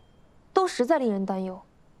动，都实在令人担忧。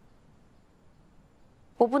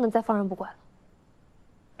我不能再放任不管了。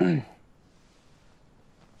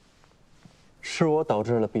是我导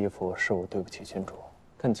致了逼服，是我对不起郡主，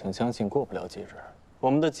但请相信，过不了几日，我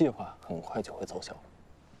们的计划很快就会奏效。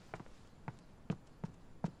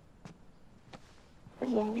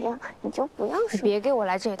圆圆，你就不要说，别给我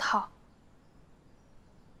来这套。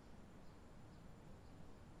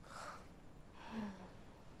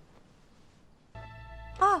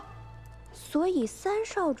啊，所以三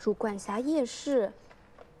少主管辖夜市，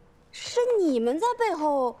是你们在背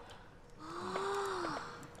后。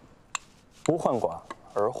 不患寡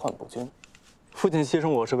而患不均。父亲牺牲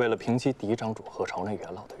我是为了平息嫡长主和朝内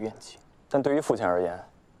元老的怨气，但对于父亲而言，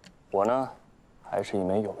我呢，还是一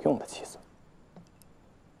枚有用的棋子。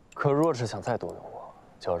可若是想再多用我，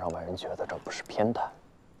就要让外人觉得这不是偏袒，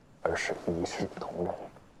而是一视同仁。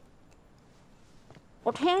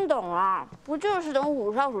我听懂了，不就是等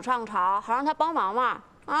五少主上朝，好让他帮忙嘛？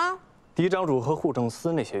啊！嫡长主和护政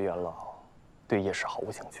司那些元老，对夜市毫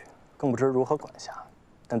无兴趣，更不知如何管辖。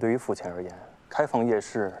 但对于父亲而言，开放夜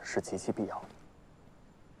市是极其必要的。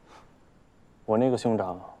我那个兄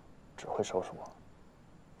长只会收拾我，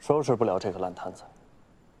收拾不了这个烂摊子。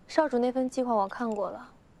少主那份计划我看过了，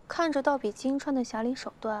看着倒比金川的侠礼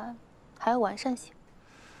手段还要完善些。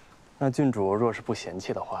那郡主若是不嫌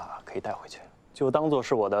弃的话，可以带回去，就当做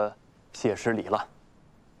是我的谢师礼了。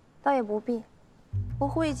倒也不必，我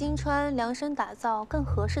会为金川量身打造更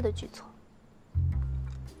合适的举措。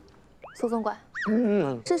苏总管。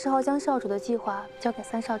 是时候将少主的计划交给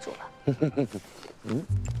三少主了。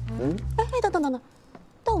哎，等，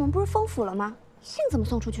但我们不是封府了吗？信怎么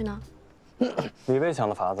送出去呢？李卫想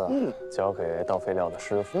的法子，交给倒废料的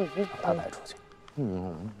师傅，让他带出去。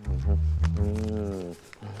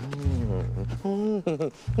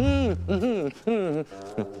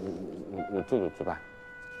我这就去办。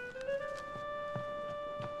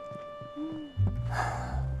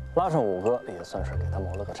拉上5个，也算是给他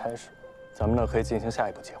谋了个差事。 咱们呢可以进行下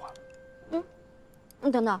一步计划。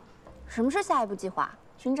等等，什么是下一步计划？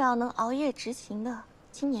寻找能熬夜执行的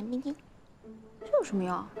青年兵丁。这有什么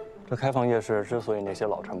用？这开放夜市之所以那些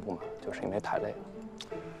老臣不满，就是因为太累了。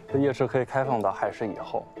这夜市可以开放到亥时以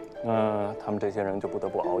后，那他们这些人就不得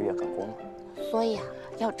不熬夜赶工了。所以啊，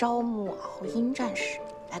要招募熬鹰战士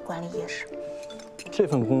来管理夜市。这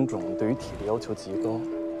份工种对于体力要求极高，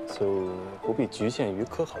所以不必局限于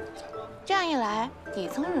科考人才。 这样一来，底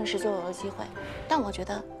层人士就有了机会，但我觉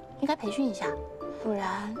得应该培训一下，不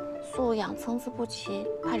然素养参差不齐，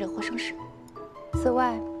怕惹祸生事。此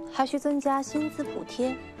外，还需增加薪资补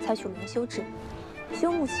贴，采取轮休制。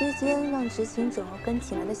休沐期间，让执行者跟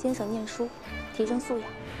请来的先生念书，提升素养。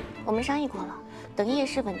我们商议过了，等夜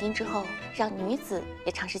市稳定之后，让女子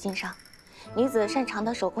也尝试经商。女子擅长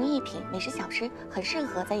的手工艺品、美食小吃，很适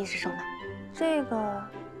合在夜市售卖。这个，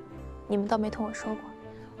你们倒没同我说过。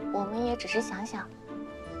 我们也只是想想，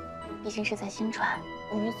毕竟是在新传，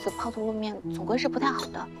女子抛头露面总归是不太好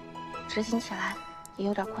的，执行起来也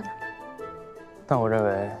有点困难。但我认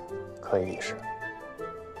为可以一试。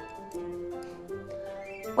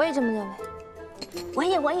我也这么认为。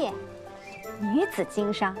我也。女子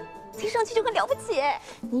经商，听上去就很了不起。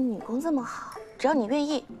你女工这么好，只要你愿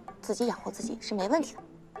意，自己养活自己是没问题的。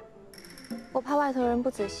我怕外头人不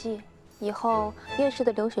仔细，以后夜市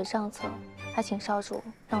的流水账册。 还请少主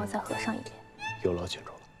让我再核上一遍。有劳郡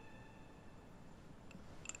主了。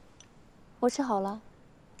我吃好了，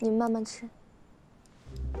你们慢慢吃。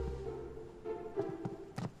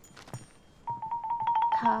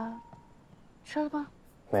他吃了吗？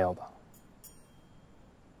没有吧？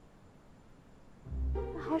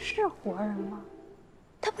那还是活人吗？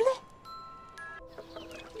他不累。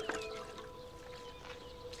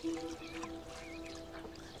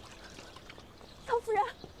曹夫人。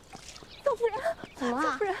 曹夫人，怎么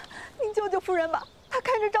了？曹夫人，您救救夫人吧！她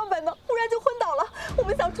看着账本呢，忽然就昏倒了。我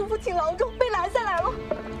们想出府请郎中，被拦下来了。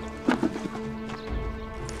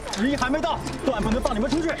旨意还没到，断不能放你们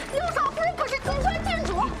出去。六少夫人可是金川郡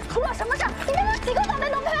主，出了什么事？你们有几个脑袋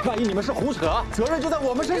能赔？万一你们是胡扯，责任就在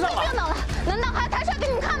我们身上了。别闹了，难道还要抬出来给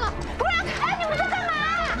你们看吗？不然，哎，你们在干嘛？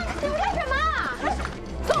你们干什么？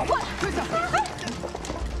走过来！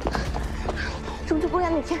中秋公园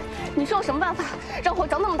那天，你是用什么办法让火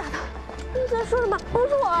着那么大的？ 你在说什么？不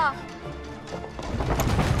是我。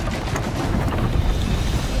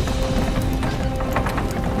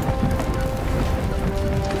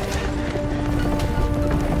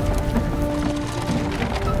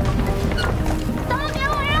都给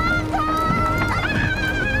我让开！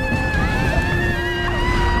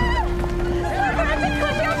夫人，这可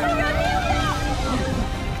是要出人命的！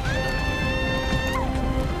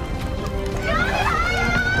让开！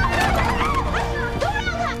都让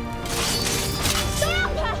开！都让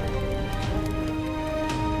开！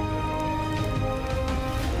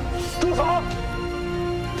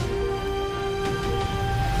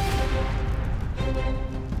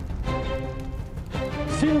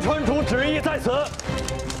金川主旨意在此，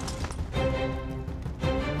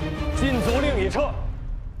禁足令已撤，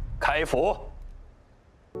开府。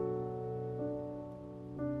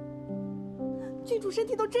郡主身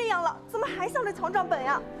体都这样了，怎么还想着藏账本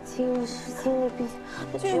呀？今日是今日毕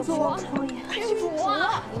竟，郡主，郡主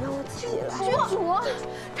啊！你让我起来！郡主，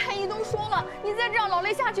太医都说了，你再这样劳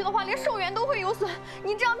累下去的话，连寿元都会有损。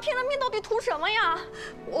你这样拼了命到底图什么呀？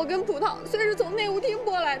我跟葡萄虽是从内务厅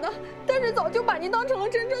过来的，但是早就把您当成了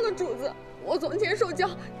真正的主子。我从前受教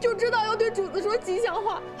就知道要对主子说吉祥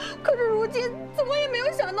话，可是如今怎么也没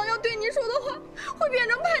有想到要对您说的话会变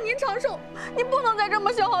成盼您长寿。你不能再这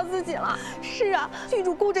么消耗自己了。是啊，郡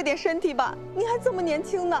主顾着点身体吧，你还这么年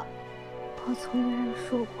轻呢。我从没认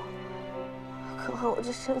输过，可恨我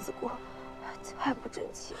这身子骨太不争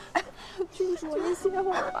气。郡主，你歇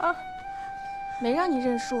会儿吧。没让你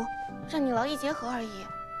认输，让你劳逸结合而已。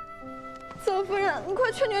侧夫人，你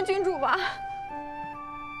快劝劝郡主吧。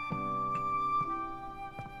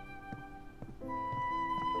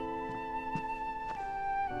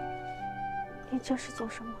你这是做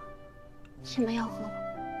什么？什么药喝吗？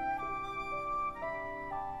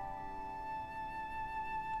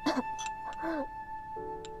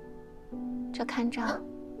这看账，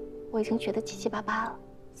我已经学得七七八八了，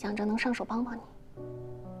想着能上手帮帮你。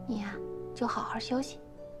你呀，就好好休息，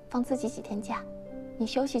放自己几天假。你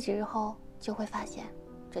休息之后，就会发现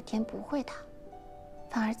这天不会塌，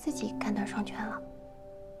反而自己肝胆双全了。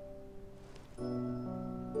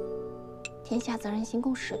天下责任心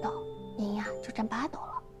共10斗。您呀，就占8斗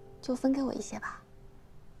了，就分给我一些吧。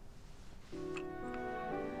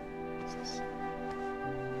休息。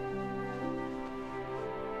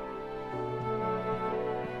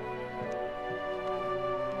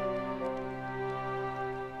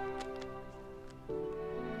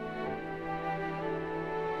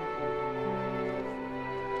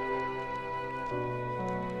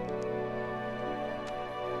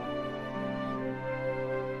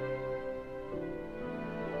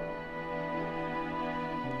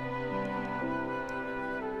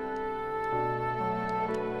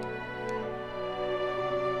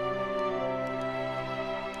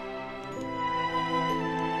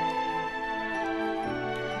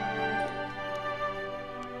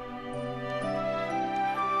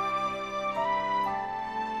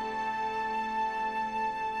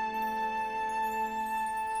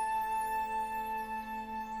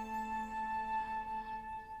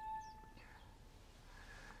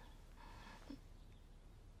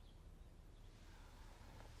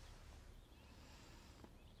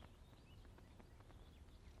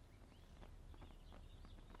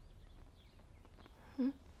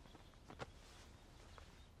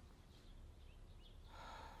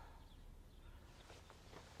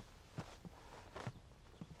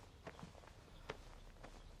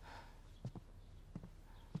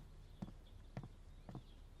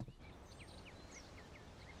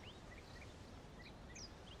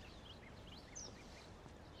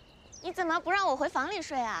你怎么不让我回房里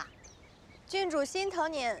睡啊？郡主心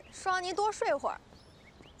疼您，说让您多睡会儿。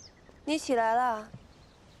你起来了，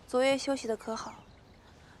昨夜休息的可好？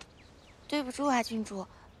对不住啊，郡主，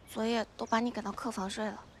昨夜都把你赶到客房睡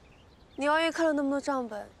了。你熬夜看了那么多账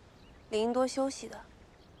本，理应多休息的。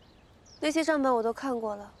那些账本我都看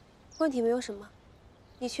过了，问题没有什么。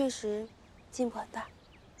你确实进步很大。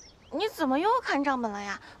你怎么又看账本了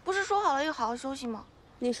呀？不是说好了要好好休息吗？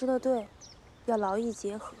你说的对，要劳逸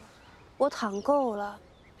结合。我躺够了，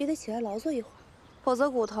也得起来劳作一会儿，否则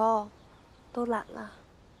骨头都懒了。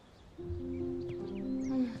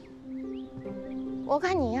我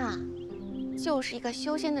看你呀，就是一个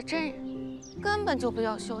修仙的真人，根本就不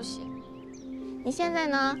要休息。你现在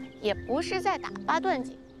呢，也不是在打8段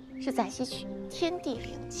锦，是在吸取天地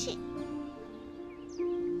灵气。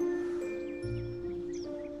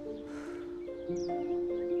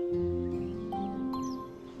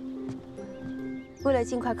为了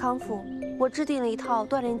尽快康复，我制定了一套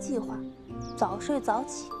锻炼计划：早睡早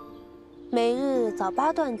起，每日早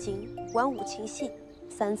8段锦，晚5勤戏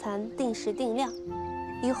，3餐定时定量。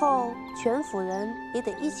以后全府人也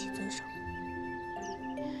得一起遵守。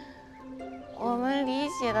我们理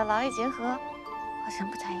解的劳逸结合，好像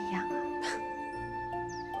不太一样啊。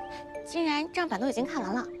既然账本都已经看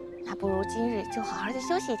完了，那不如今日就好好的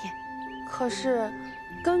休息一天。可是，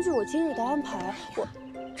根据我今日的安排，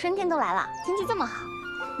春天都来了，天气这么好，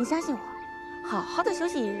你相信我，好好的休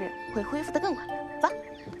息一日，会恢复得更快的。走。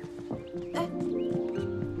哎。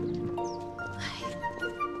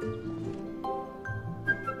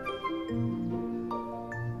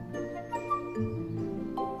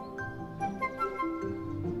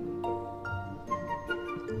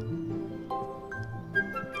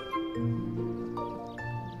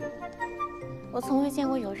我从未见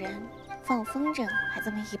过有人放风筝还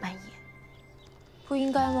这么一板一眼。不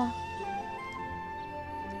应该吗？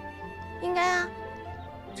应该啊，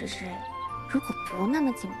只是如果不那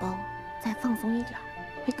么紧绷，再放松一点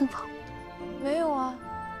会更好。没有啊，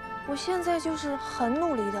我现在就是很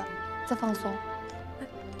努力的在放松。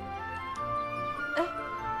哎，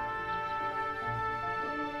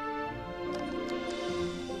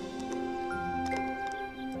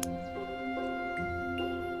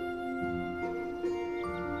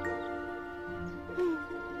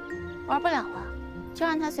玩不了了，就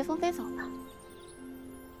让它随风飞走吧。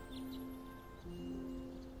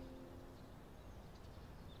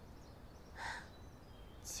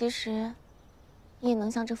其实，你也能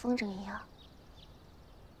像这风筝一样，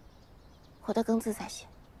活得更自在些。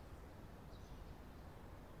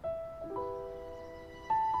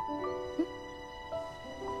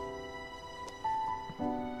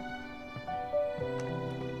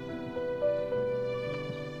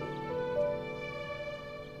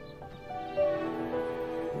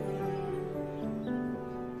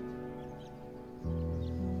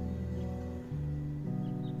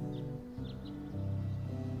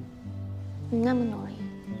你那么努力，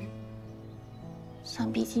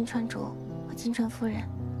想必金川卓和金川夫人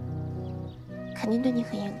肯定对你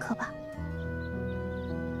很严苛吧？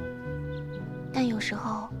但有时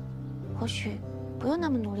候，或许不用那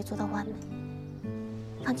么努力做到完美，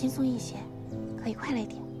放轻松一些，可以快乐一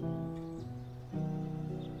点。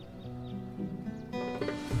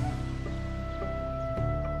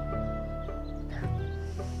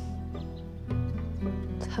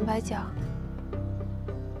坦白讲，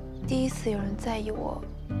第一次有人在意我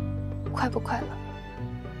快不快乐，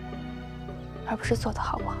而不是做得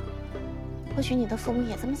好不好。或许你的父母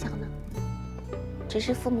也这么想呢，只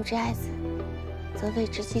是父母之爱子，则为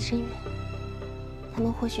知其深远。他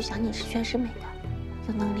们或许想你是全是美的，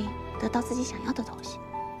有能力得到自己想要的东西。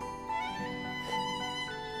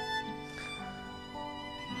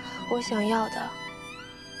我想要的，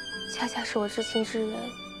恰恰是我至亲之人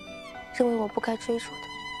认为我不该追逐的。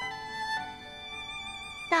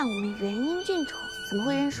但我们元英郡主怎么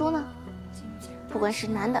会认输呢？不管是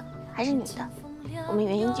男的还是女的，我们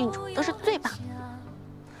元英郡主都是最棒的。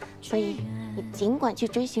所以你尽管去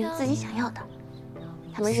追寻自己想要的，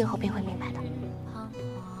他们日后便会明白的。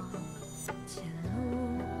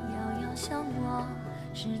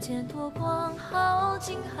世界多广，好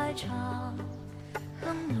景海长，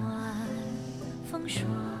冷暖风霜，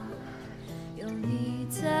有你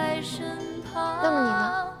在身旁。那么你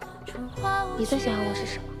呢？你最想要的是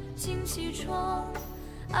什么？惊喜中，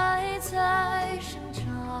爱在生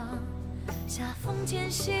长，夏风间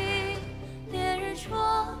隙，烈日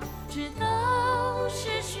灼，直到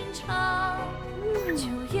是寻常。秋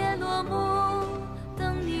叶落幕，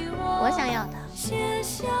等你我。我想要的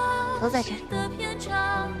都在这里。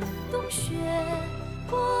冬雪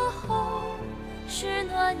过后是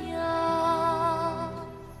暖阳，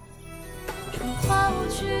春花无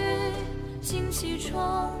惧，惊喜中，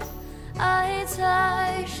爱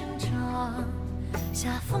在生长。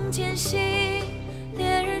夏风间隙，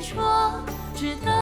烈日灼，直到。